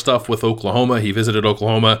hour stuff with Oklahoma. He visited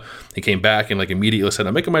Oklahoma. He came back and immediately said,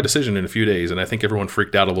 I'm making my decision in a few days. And I think everyone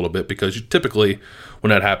freaked out a little bit because typically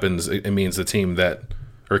when that happens, it means the team that,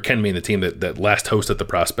 or it can mean the team that last hosted the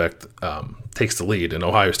prospect takes the lead. And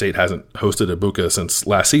Ohio State hasn't hosted Egbuka since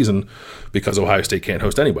last season because Ohio State can't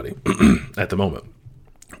host anybody at the moment.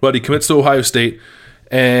 But he commits to Ohio State.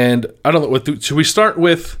 And I don't know, should we start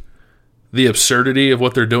with the absurdity of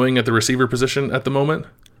what they're doing at the receiver position at the moment?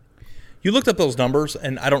 You looked up those numbers,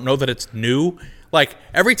 and I don't know that it's new.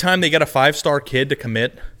 Every time they get a 5-star kid to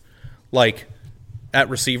commit, at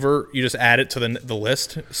receiver, you just add it to the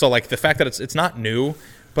list. So, the fact that it's not new,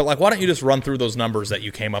 but, why don't you just run through those numbers that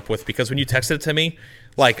you came up with? Because when you texted it to me,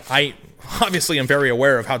 I obviously am very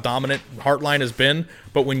aware of how dominant Hartline has been,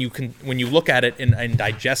 but when you look at it and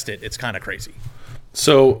digest it, it's kind of crazy.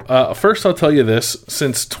 So, first I'll tell you this.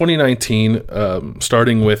 Since 2019,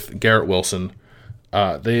 starting with Garrett Wilson,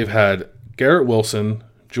 they've had Garrett Wilson,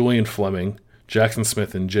 Julian Fleming, Jackson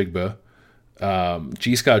Smith, and Jigba,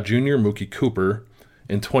 G. Scott Jr., Mookie Cooper.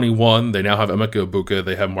 In 21, they now have Emeka Egbuka.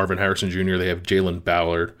 They have Marvin Harrison Jr. They have Jalen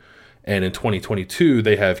Ballard. And in 2022,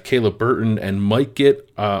 they have Caleb Burton and might get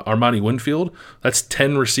Armani Winfield. That's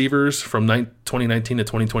 10 receivers from 2019 to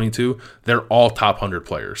 2022. They're all top 100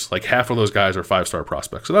 players. Half of those guys are 5-star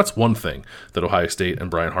prospects. So that's one thing that Ohio State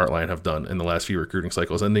and Brian Hartline have done in the last few recruiting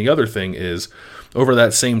cycles. And the other thing is, over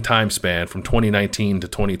that same time span from 2019 to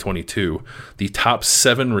 2022, the top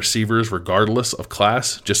 7 receivers, regardless of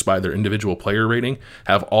class, just by their individual player rating,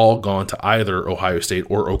 have all gone to either Ohio State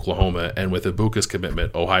or Oklahoma. And with Egbuka's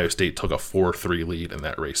commitment, Ohio State took a 4-3 lead in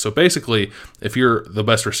that race. So basically, if you're the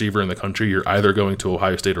best receiver in the country, you're either going to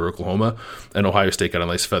Ohio State or Oklahoma, and Ohio State got a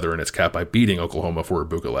nice feather in its cap by beating Oklahoma for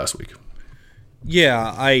Egbuka last week.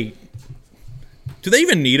 Yeah, do they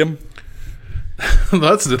even need him?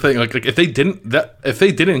 That's the thing. If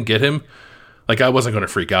they didn't get him, I wasn't going to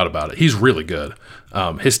freak out about it. He's really good.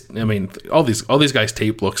 All these guys'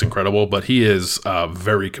 tape looks incredible, but he is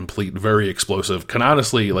very complete, very explosive. Can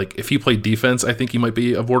honestly, if he played defense, I think he might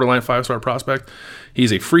be a borderline 5-star prospect.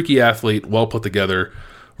 He's a freaky athlete, well put together,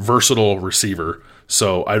 versatile receiver.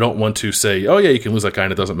 So I don't want to say, oh yeah, you can lose that guy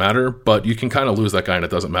and it doesn't matter, but you can kind of lose that guy and it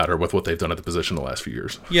doesn't matter with what they've done at the position the last few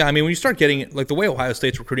years. Yeah, when you start getting the way Ohio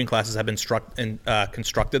State's recruiting classes have been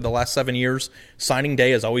constructed the last 7 years, signing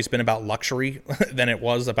day has always been about luxury than it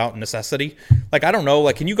was about necessity. I don't know,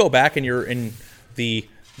 can you go back and you're in the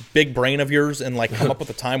big brain of yours and come up with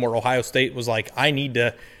a time where Ohio State was I need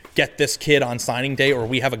to get this kid on signing day or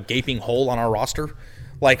we have a gaping hole on our roster?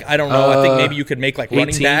 I don't know. I think maybe you could make running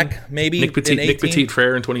 18, back, maybe. Nick Petit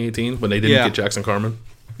Frere in 2018 when they didn't get Jackson Carman.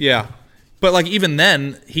 Yeah. But even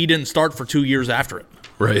then, he didn't start for 2 years after it.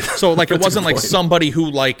 Right. So it wasn't somebody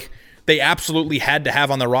who they absolutely had to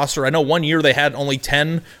have on their roster. I know 1 year they had only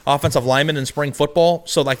 10 offensive linemen in spring football.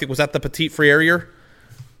 So was that the Petit Frere year?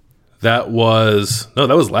 That was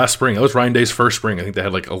last spring. That was Ryan Day's first spring. I think they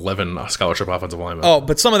had 11 scholarship offensive linemen. Oh,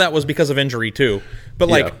 but some of that was because of injury too.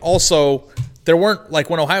 But also, there weren't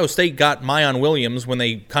when Ohio State got Mayan Williams when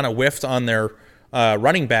they kind of whiffed on their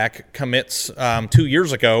running back commits 2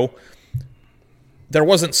 years ago. There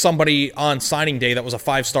wasn't somebody on signing day that was a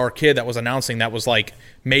 5-star kid that was announcing that was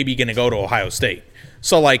maybe going to go to Ohio State.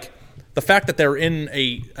 So the fact that they're in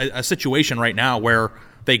a situation right now where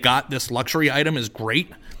they got this luxury item is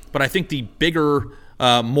great. But I think the bigger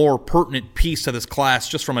more pertinent piece to this class,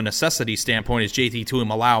 just from a necessity standpoint, is JT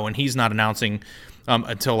Tuimoloau, and he's not announcing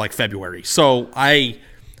until like February. So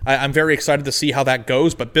I'm very excited to see how that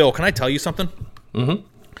goes. But Bill, can I tell you something? Mm-hmm.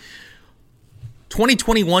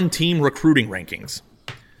 2021 team recruiting rankings.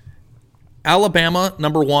 Alabama,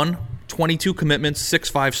 number 1, 22 commitments,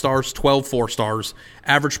 6 5-stars, 12 4-stars,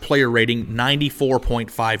 average player rating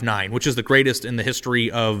 94.59, which is the greatest in the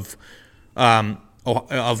history of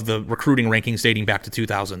the recruiting rankings dating back to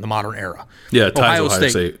 2000, the modern era. Yeah, Ohio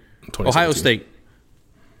State. Ohio State,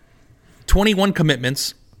 21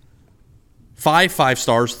 commitments, 5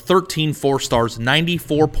 5-stars, 13 4-stars,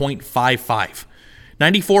 94.55.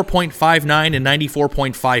 94.59 and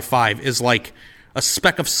 94.55 is like a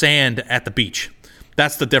speck of sand at the beach.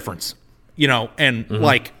 That's the difference. And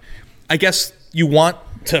like, I guess you want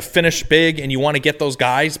to finish big and you want to get those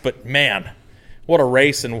guys, but man, what a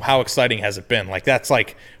race, and how exciting has it been? Like, that's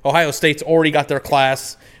like Ohio State's already got their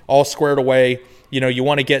class all squared away. You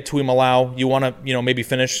want to get Tuimoloau. You want to, maybe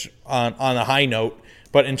finish on a high note.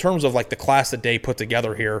 But in terms of like the class that they put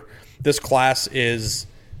together here, this class is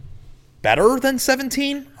better than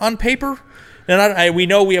 17 on paper. And we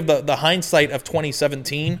know we have the hindsight of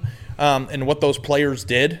 2017 and what those players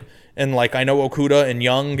did. And like, I know Okudah and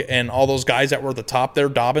Young and all those guys that were at the top there,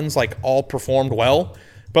 Dobbins, like all performed well.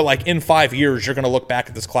 But like in 5 years, you're going to look back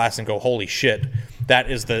at this class and go, holy shit, that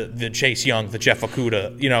is the Chase Young, the Jeff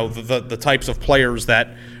Okudah, the types of players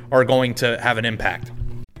that are going to have an impact.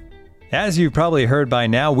 As you've probably heard by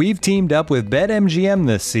now, we've teamed up with BetMGM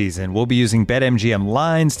this season. We'll be using BetMGM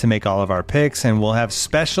lines to make all of our picks, and we'll have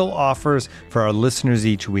special offers for our listeners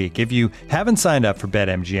each week. If you haven't signed up for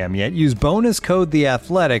BetMGM yet, use bonus code The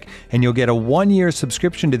Athletic, and you'll get a 1-year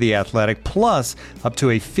subscription to The Athletic, plus up to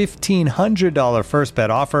a $1,500 first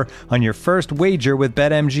bet offer on your first wager with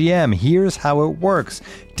BetMGM. Here's how it works.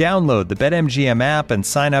 Download the BetMGM app and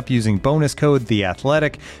sign up using bonus code The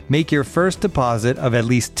Athletic. Make your first deposit of at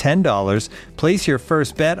least $10. Place your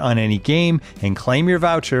first bet on any game and claim your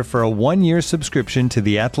voucher for a 1-year subscription to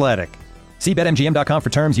The Athletic. See BetMGM.com for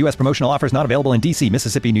terms. U.S. promotional offers not available in D.C.,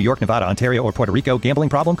 Mississippi, New York, Nevada, Ontario, or Puerto Rico. Gambling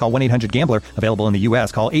problem? Call 1-800-GAMBLER. Available in the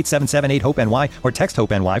U.S. Call 877-8-HOPE-NY or text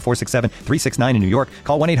HOPE-NY 467-369 in New York.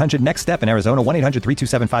 Call 1-800-NEXT-STEP in Arizona.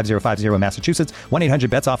 1-800-327-5050 in Massachusetts.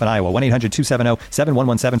 1-800-BETS-OFF in Iowa.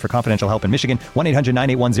 1-800-270-7117 for confidential help in Michigan.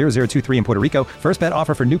 1-800-981-0023 in Puerto Rico. First bet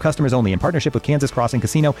offer for new customers only in partnership with Kansas Crossing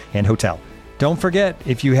Casino and Hotel. Don't forget,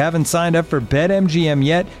 if you haven't signed up for BetMGM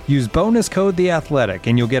yet, use bonus code The Athletic,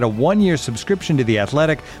 and you'll get a 1-year subscription to The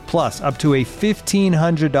Athletic, plus up to a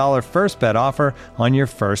 $1,500 first bet offer on your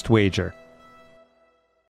first wager.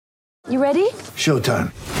 You ready?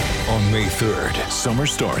 Showtime. On May 3rd, summer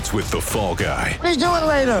starts with The Fall Guy. Let's do it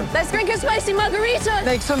later. Let's drink a spicy margarita.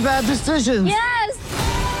 Make some bad decisions. Yes.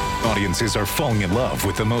 Audiences are falling in love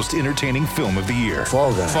with the most entertaining film of the year.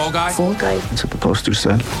 Fall Guy. Fall Guy? Fall Guy. That's what the poster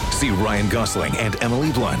said. See Ryan Gosling and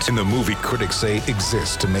Emily Blunt in the movie critics say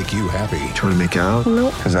exists to make you happy. Trying to make it out?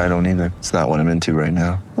 Nope. Because I don't either. It's not what I'm into right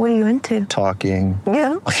now. What are you into? Talking.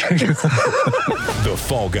 Yeah. The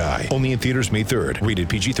Fall Guy. Only in theaters May 3rd. Rated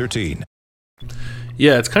PG-13.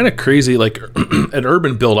 Yeah, it's kind of crazy. Like, an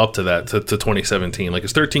Urban build up to that, to 2017. Like,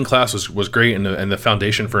 his 13 class was great and the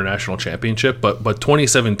foundation for a national championship, but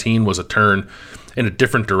 2017 was a turn in a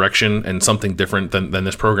different direction and something different than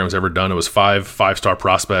this program's ever done. It was 5 5-star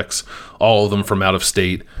prospects, all of them from out of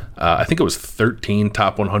state. I think it was 13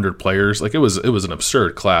 top 100 players. Like, it was an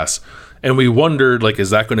absurd class. And we wondered, like, is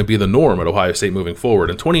that going to be the norm at Ohio State moving forward?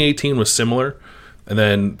 And 2018 was similar. And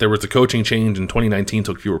then there was the coaching change in 2019,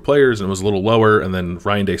 took fewer players and it was a little lower. And then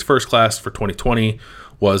Ryan Day's first class for 2020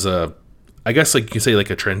 was I guess like you can say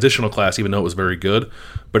like a transitional class, even though it was very good.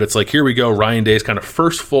 But it's like, here we go. Ryan Day's kind of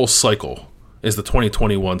first full cycle is the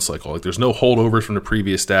 2021 cycle. Like, there's no holdovers from the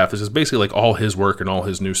previous staff. This is basically like all his work and all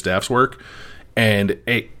his new staff's work. And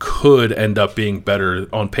it could end up being better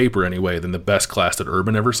on paper anyway than the best class that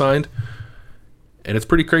Urban ever signed. And it's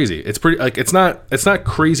pretty crazy. It's pretty like it's not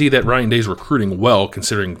crazy that Ryan Day's recruiting well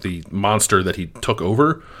considering the monster that he took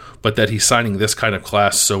over, but that he's signing this kind of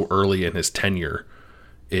class so early in his tenure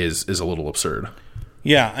is a little absurd.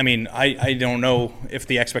 Yeah, I mean, I don't know if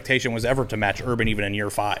the expectation was ever to match Urban even in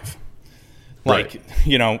year 5. Like,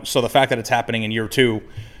 right. So the fact that it's happening in year 2,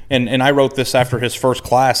 and I wrote this after his first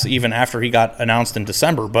class, even after he got announced in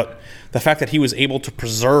December, but the fact that he was able to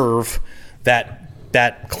preserve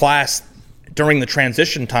that class during the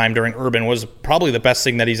transition time during Urban was probably the best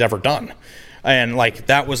thing that he's ever done. And like,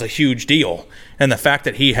 that was a huge deal. And the fact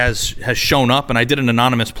that he has shown up, and I did an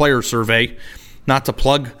anonymous player survey, not to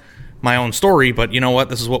plug my own story, but you know what?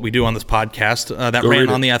 This is what we do on this podcast. That ran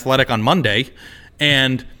on The Athletic on Monday.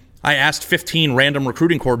 And I asked 15 random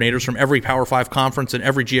recruiting coordinators from every Power 5 conference in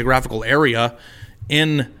every geographical area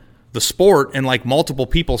in the sport, and like multiple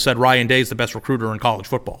people said Ryan Day is the best recruiter in college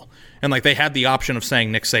football. And like they had the option of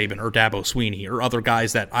saying Nick Saban or Dabo Swinney or other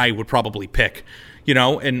guys that I would probably pick,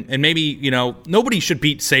 and maybe, nobody should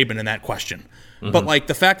beat Saban in that question. Mm-hmm. But like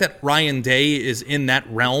the fact that Ryan Day is in that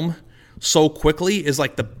realm so quickly is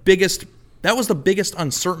like that was the biggest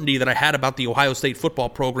uncertainty that I had about the Ohio State football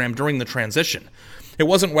program during the transition. It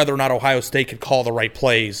wasn't whether or not Ohio State could call the right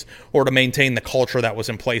plays or to maintain the culture that was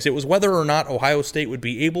in place. It was whether or not Ohio State would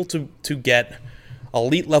be able to get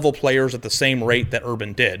elite level players at the same rate that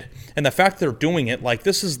Urban did. And the fact that they're doing it, like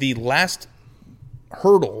this is the last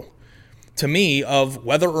hurdle to me of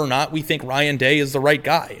whether or not we think Ryan Day is the right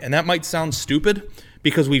guy. And that might sound stupid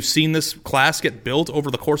because we've seen this class get built over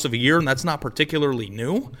the course of a year, and that's not particularly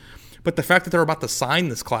new. But the fact that they're about to sign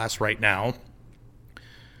this class right now,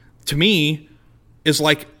 to me, is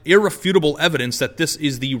like irrefutable evidence that this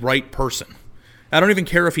is the right person. I don't even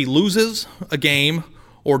care if he loses a game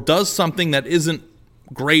or does something that isn't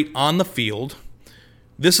great on the field.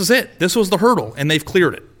 This is it. This was the hurdle, and they've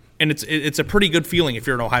cleared it. And it's a pretty good feeling if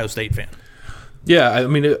you're an Ohio State fan. Yeah, I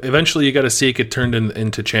mean, eventually you got to see it get turned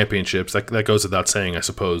into championships. That goes without saying, I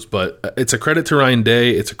suppose. But it's a credit to Ryan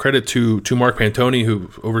Day. It's a credit to Mark Pantoni,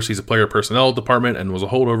 who oversees the player personnel department and was a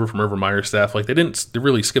holdover from Urban Meyer's staff. Like, they didn't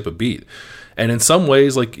really skip a beat. And in some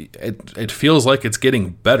ways, like, it feels like it's getting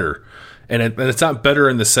better. And it's not better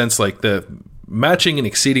in the sense like the matching and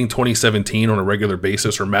exceeding 2017 on a regular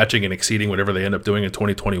basis, or matching and exceeding whatever they end up doing in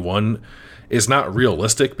 2021 is not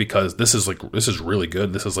realistic, because this is really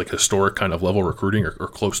good. This is like historic kind of level recruiting or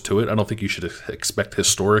close to it. I don't think you should expect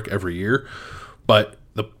historic every year, but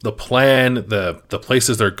the plan, the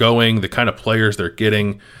places they're going, the kind of players they're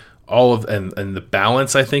getting, all of and the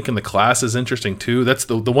balance, I think, in the class is interesting too. That's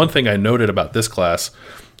the one thing I noted about this class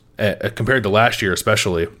compared to last year,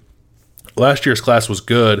 especially. Last year's class was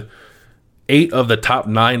good. 8 of the top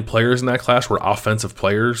 9 players in that class were offensive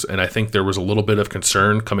players, and I think there was a little bit of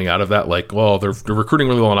concern coming out of that, like, well, they're recruiting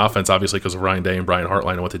really well on offense, obviously, because of Ryan Day and Brian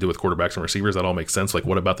Hartline and what they do with quarterbacks and receivers. That all makes sense. Like,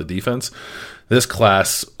 what about the defense? This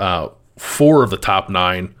class, 4 of the top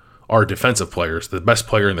 9 are defensive players. The best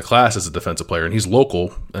player in the class is a defensive player, and he's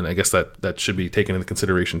local, and I guess that should be taken into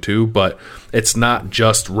consideration too. But it's not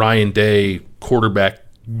just Ryan Day, quarterback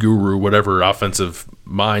guru, whatever, offensive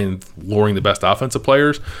mind, luring the best offensive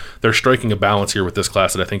players. They're striking a balance here with this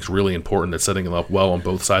class that I think is really important. That's setting them up well on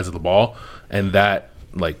both sides of the ball, and that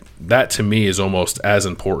to me is almost as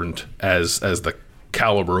important as the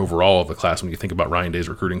caliber overall of the class when you think about Ryan Day's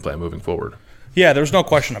recruiting plan moving forward. Yeah, there's no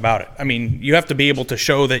question about it. I mean, you have to be able to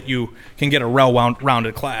show that you can get a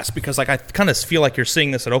well-rounded class, because like I kind of feel like you're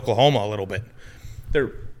seeing this at Oklahoma a little bit.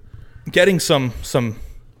 They're getting some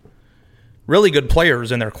really good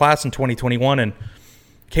players in their class in 2021, and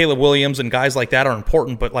Caleb Williams and guys like that are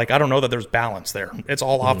important, but like I don't know that there's balance there. It's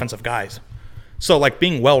all offensive guys. So like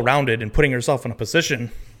being well-rounded and putting yourself in a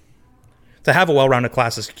position to have a well-rounded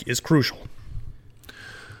class is crucial.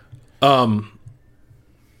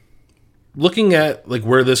 Looking at like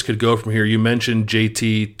where this could go from here, you mentioned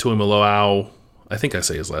JT Tuimoloau. I think I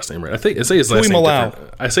say his last name right. I say his last name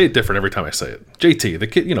different. I say it different every time I say it. JT, the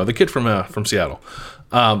kid, the kid from Seattle.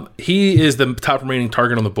 He is the top remaining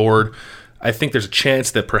target on the board. I think there's a chance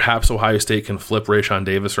that perhaps Ohio State can flip Rayshawn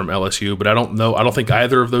Davis from LSU, but I don't know. I don't think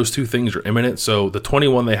either of those two things are imminent. So the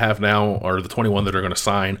 21 they have now are the 21 that are going to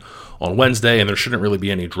sign on Wednesday, and there shouldn't really be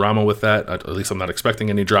any drama with that. At least I'm not expecting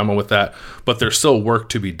any drama with that. But there's still work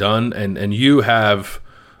to be done, and you have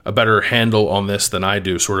a better handle on this than I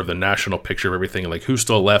do, sort of the national picture of everything, like who's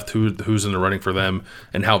still left, who's in the running for them,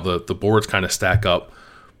 and how the boards kind of stack up.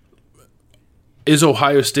 Is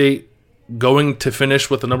Ohio State going to finish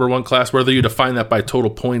with the number 1 class, whether you define that by total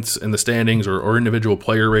points in the standings or individual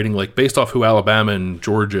player rating, like based off who Alabama and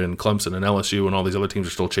Georgia and Clemson and LSU and all these other teams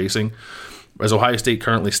are still chasing? As Ohio State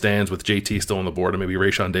currently stands with JT still on the board and maybe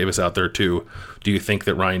Rayshawn Davis out there too, do you think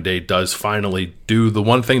that Ryan Day does finally do the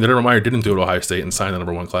one thing that Urban Meyer didn't do at Ohio State and sign the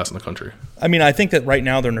number 1 class in the country? I mean, I think that right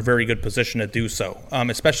now they're in a very good position to do so,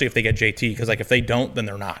 especially if they get JT, because like if they don't, then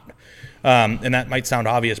they're not. And that might sound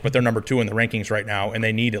obvious, but they're number 2 in the rankings right now, and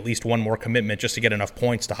they need at least one more commitment just to get enough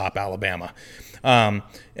points to hop Alabama.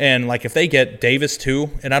 And like if they get Davis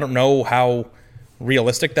too, and I don't know how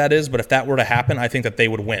realistic that is, but if that were to happen, I think that they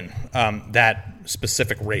would win that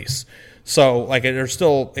specific race. So like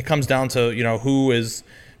it comes down to who is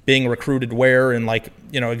being recruited where, and like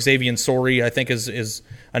Xavier Sori I think is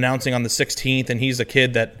announcing on the 16th, and he's a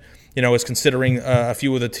kid that is considering a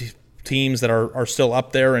few of the teams that are still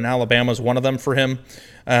up there, and Alabama's one of them for him.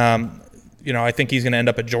 I think he's going to end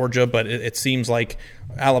up at Georgia, but it seems like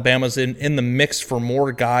Alabama's in the mix for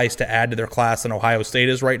more guys to add to their class than Ohio State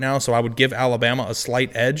is right now. So I would give Alabama a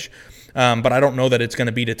slight edge, but I don't know that it's going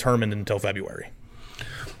to be determined until February.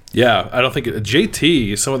 Yeah, I don't think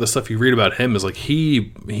JT, some of the stuff you read about him is like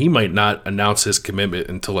he might not announce his commitment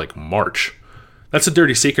until like March. That's a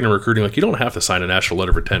dirty secret in recruiting. Like, you don't have to sign a national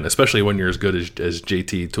letter of intent, especially when you're as good as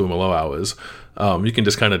JT Tuimoloau is. You can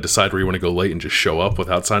just kind of decide where you want to go late and just show up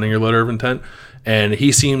without signing your letter of intent. And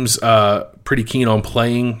he seems pretty keen on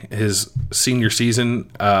playing his senior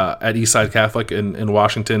season at Eastside Catholic in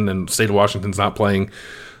Washington, and the state of Washington's not playing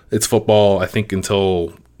its football, I think,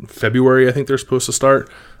 until February. I think they're supposed to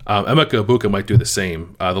start. Emeka Egbuka might do the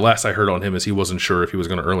same. The last I heard on him is he wasn't sure if he was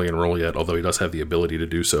going to early enroll yet, although he does have the ability to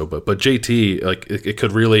do so. But JT, like, it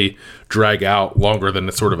could really drag out longer than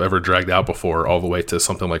it sort of ever dragged out before, all the way to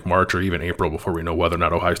something like March or even April before we know whether or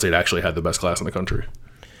not Ohio State actually had the best class in the country.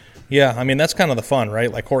 Yeah, I mean, that's kind of the fun,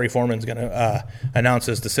 right? Like, Corey Foreman's going to announce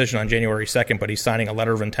his decision on January 2nd, but he's signing a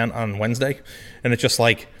letter of intent on Wednesday. And it's just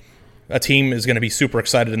like, a team is going to be super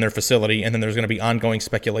excited in their facility, and then there's going to be ongoing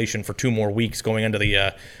speculation for 2 more weeks going into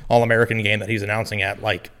the All-American game that he's announcing at.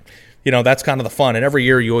 Like, that's kind of the fun. And every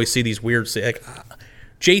year you always see these weird, like,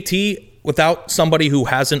 JT, without somebody who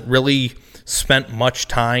hasn't really spent much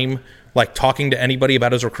time, like, talking to anybody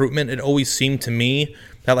about his recruitment, it always seemed to me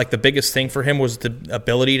that, like, the biggest thing for him was the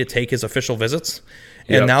ability to take his official visits.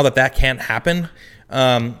 And now that can't happen,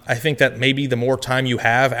 I think that maybe the more time you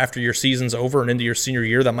have after your season's over and into your senior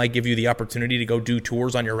year, that might give you the opportunity to go do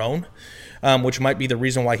tours on your own, which might be the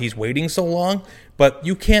reason why he's waiting so long. But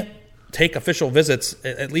you can't take official visits,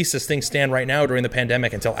 at least as things stand right now during the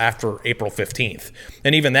pandemic, until after April 15th.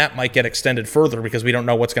 And even that might get extended further because we don't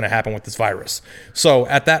know what's going to happen with this virus. So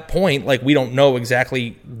at that point, like, we don't know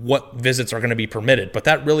exactly what visits are going to be permitted. But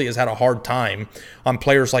that really has had a hard time on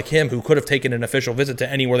players like him who could have taken an official visit to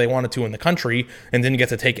anywhere they wanted to in the country and didn't get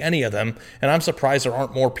to take any of them. And I'm surprised there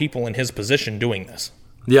aren't more people in his position doing this.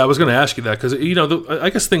 Yeah, I was going to ask you that because, I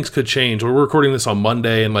guess things could change. We're recording this on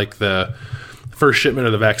Monday, and like the first shipment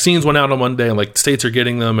of the vaccines went out on Monday, and like states are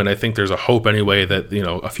getting them, and I think there's a hope anyway that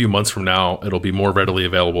a few months from now it'll be more readily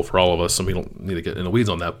available for all of us, and we don't need to get in the weeds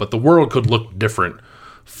on that. But the world could look different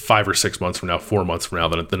 5 or 6 months from now, 4 months from now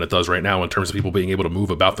than it does right now in terms of people being able to move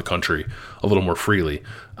about the country a little more freely.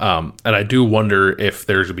 And I do wonder if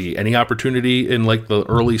there's to be any opportunity in like the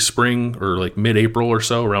early spring or like mid-April or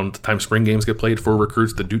so, around the time spring games get played, for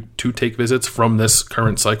recruits to take visits from this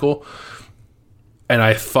current cycle. And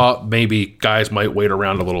I thought maybe guys might wait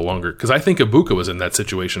around a little longer, because I think Egbuka was in that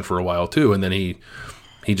situation for a while too. And then he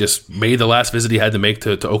just made the last visit he had to make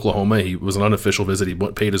to Oklahoma. He was an unofficial visit. He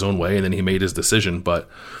paid his own way, and then he made his decision. But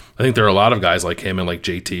I think there are a lot of guys like him and like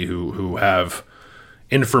JT who have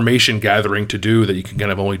information gathering to do that you can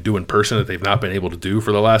kind of only do in person that they've not been able to do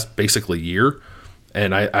for the last basically year.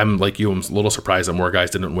 And I'm like you, I'm a little surprised that more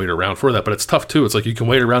guys didn't wait around for that. But it's tough too. It's like you can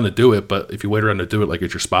wait around to do it, but if you wait around to do it, like,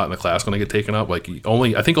 is your spot in the class going to get taken up? Like,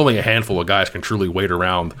 I think only a handful of guys can truly wait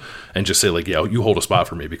around and just say like, yeah, you hold a spot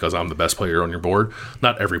for me because I'm the best player on your board.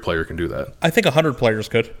 Not every player can do that. I think 100 players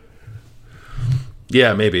could.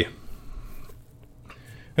 Yeah, maybe.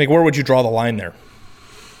 Like, where would you draw the line there?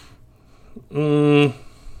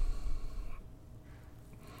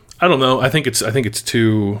 I don't know. I think it's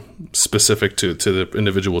too specific to the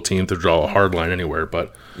individual team to draw a hard line anywhere.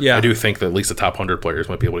 But yeah, I do think that at least the top 100 players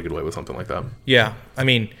might be able to get away with something like that. Yeah, I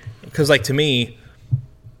mean, because like to me,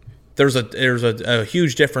 there's a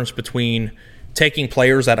huge difference between taking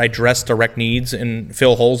players that address direct needs and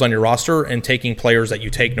fill holes on your roster and taking players that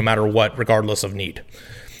you take no matter what, regardless of need.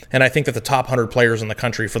 And I think that the top 100 players in the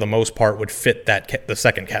country, for the most part, would fit the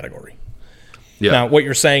second category. Yeah. Now, what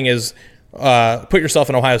you're saying is, put yourself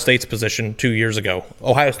in Ohio State's position 2 years ago.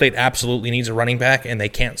 Ohio State absolutely needs a running back, and they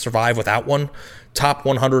can't survive without one. Top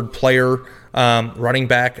 100 player running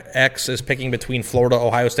back X is picking between Florida,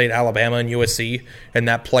 Ohio State, Alabama, and USC, and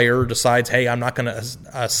that player decides, hey, I'm not going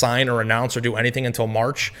to sign or announce or do anything until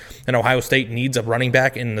March, and Ohio State needs a running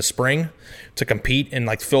back in the spring to compete and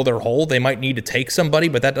like fill their hole. They might need to take somebody,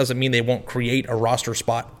 but that doesn't mean they won't create a roster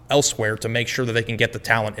spot elsewhere to make sure that they can get the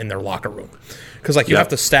talent in their locker room. Because like you have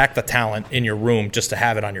to stack the talent in your room just to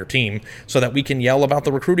have it on your team, so that we can yell about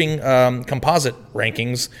the recruiting composite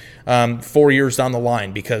rankings 4 years down the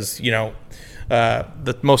line. Because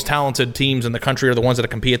the most talented teams in the country are the ones that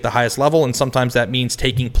compete at the highest level, and sometimes that means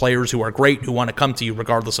taking players who are great who want to come to you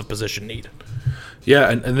regardless of position need. Yeah,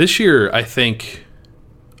 and this year I think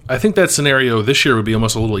I think that scenario this year would be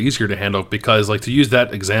almost a little easier to handle because, like, to use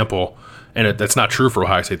that example, and that's not true for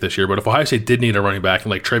Ohio State this year, but if Ohio State did need a running back and,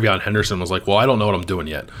 like, Travion Henderson was like, well, I don't know what I'm doing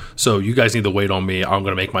yet, so you guys need to wait on me. I'm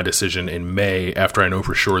going to make my decision in May after I know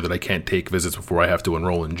for sure that I can't take visits before I have to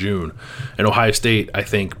enroll in June. And Ohio State, I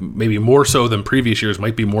think, maybe more so than previous years,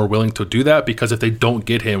 might be more willing to do that because if they don't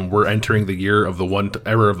get him, we're entering the year of the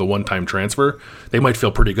one-time transfer. They might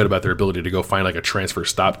feel pretty good about their ability to go find, like, a transfer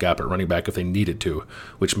stopgap at running back if they needed to,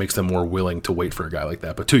 which makes them more willing to wait for a guy like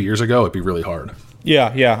that. But 2 years ago, it'd be really hard.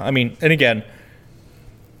 Yeah. I mean, and again,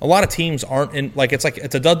 a lot of teams aren't in, like, it's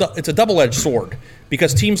a double-edged sword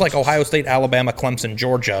because teams like Ohio State, Alabama, Clemson,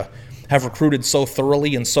 Georgia have recruited so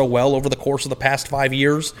thoroughly and so well over the course of the past 5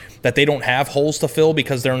 years that they don't have holes to fill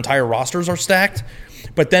because their entire rosters are stacked.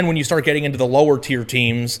 But then when you start getting into the lower tier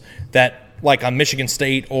teams that, like a Michigan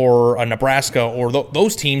State or a Nebraska, or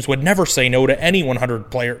those teams would never say no to any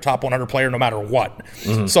top 100 player no matter what.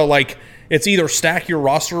 Mm-hmm. So, like, it's either stack your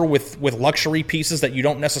roster with luxury pieces that you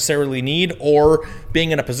don't necessarily need, or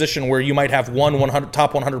being in a position where you might have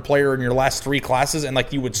top 100 player in your last 3 classes, and,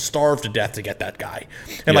 like, you would starve to death to get that guy.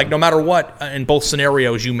 And, like, no matter what, in both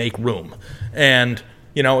scenarios, you make room. And,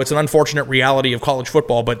 you know, it's an unfortunate reality of college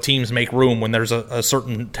football, but teams make room when there's a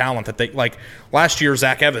certain talent that they, like, last year,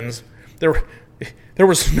 Zach Evans, there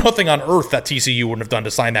was nothing on earth that TCU wouldn't have done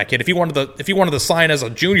to sign that kid. If he wanted to sign as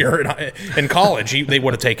a junior in college, they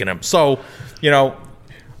would have taken him. So, you know,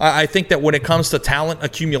 I think that when it comes to talent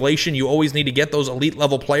accumulation, you always need to get those elite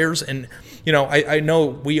level players. And, you know, I know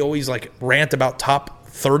we always, like, rant about top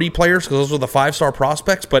 30 players because those are the 5-star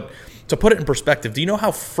prospects. But to put it in perspective, do you know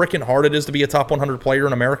how freaking hard it is to be a top 100 player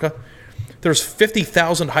in America? There's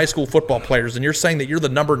 50,000 high school football players, and you're saying that you're the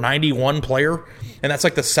number 91 player, and that's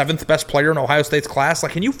like the 7th best player in Ohio State's class?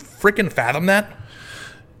 Like, can you freaking fathom that?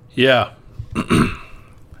 Yeah.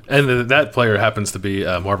 And that player happens to be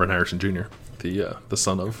Marvin Harrison Jr., the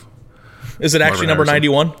son of... Is it actually number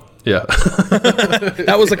 91? Yeah.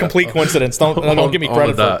 That was a complete coincidence. Don't give me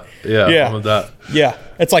credit for it. Yeah.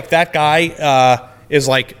 It's like that guy is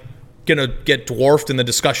like going to get dwarfed in the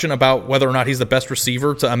discussion about whether or not he's the best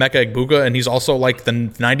receiver to Emeka Egbuka, and he's also like the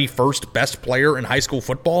 91st best player in high school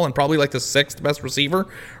football and probably like the 6th best receiver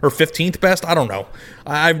or 15th best. I don't know.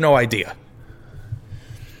 I have no idea.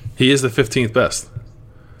 He is the 15th best,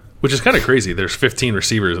 which is kind of crazy. There's 15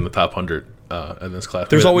 receivers in the top 100 in this class.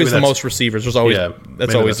 There's always the most receivers. There's always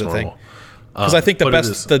that's always the thing. Because I think the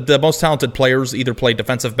best, the most talented players either play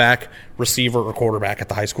defensive back, receiver, or quarterback at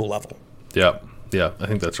the high school level. Yeah, I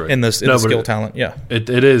think that's right. In the skill talent, yeah. It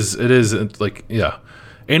is like, yeah.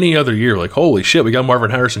 Any other year, like, holy shit, we got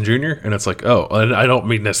Marvin Harrison Jr., and it's like, oh, and I don't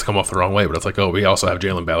mean this to come off the wrong way, but it's like, oh, we also have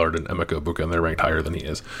Jalen Ballard and Emeka Egbuka, and they're ranked higher than he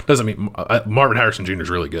is. Doesn't mean Marvin Harrison Jr. is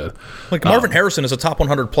really good. Like, Marvin Harrison is a top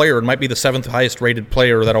 100 player and might be the 7th highest rated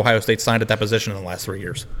player that Ohio State signed at that position in the last 3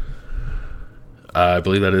 years. I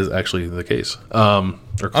believe that is actually the case. I'm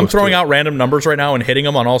throwing out random numbers right now and hitting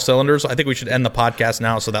them on all cylinders. I think we should end the podcast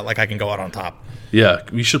now so that, like, I can go out on top. Yeah,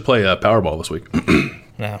 you should play Powerball this week.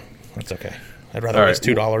 No, that's okay. I'd rather waste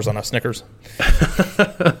 $2 on a Snickers.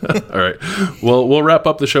 All right. Well, we'll wrap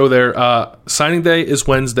up the show there. Signing day is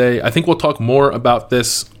Wednesday. I think we'll talk more about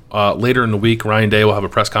this later in the week. Ryan Day will have a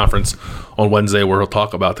press conference on Wednesday where he'll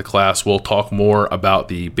talk about the class. We'll talk more about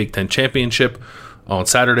the Big Ten Championship on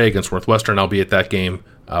Saturday against Northwestern. I'll be at that game.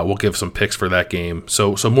 We'll give some picks for that game.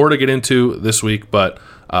 So more to get into this week. But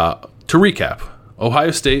to recap,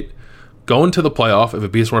 Ohio State going to the playoff if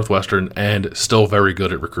it beats Northwestern and still very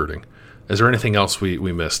good at recruiting. Is there anything else we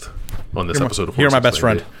missed on this episode of You're my best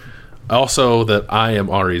friend. Also, that I am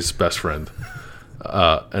Ari's best friend.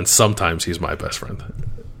 And sometimes he's my best friend.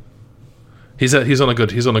 He's on a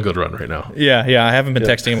good run right now. Yeah, I haven't been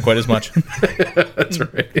texting him quite as much. That's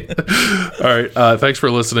right. All right, thanks for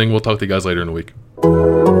listening. We'll talk to you guys later in the week.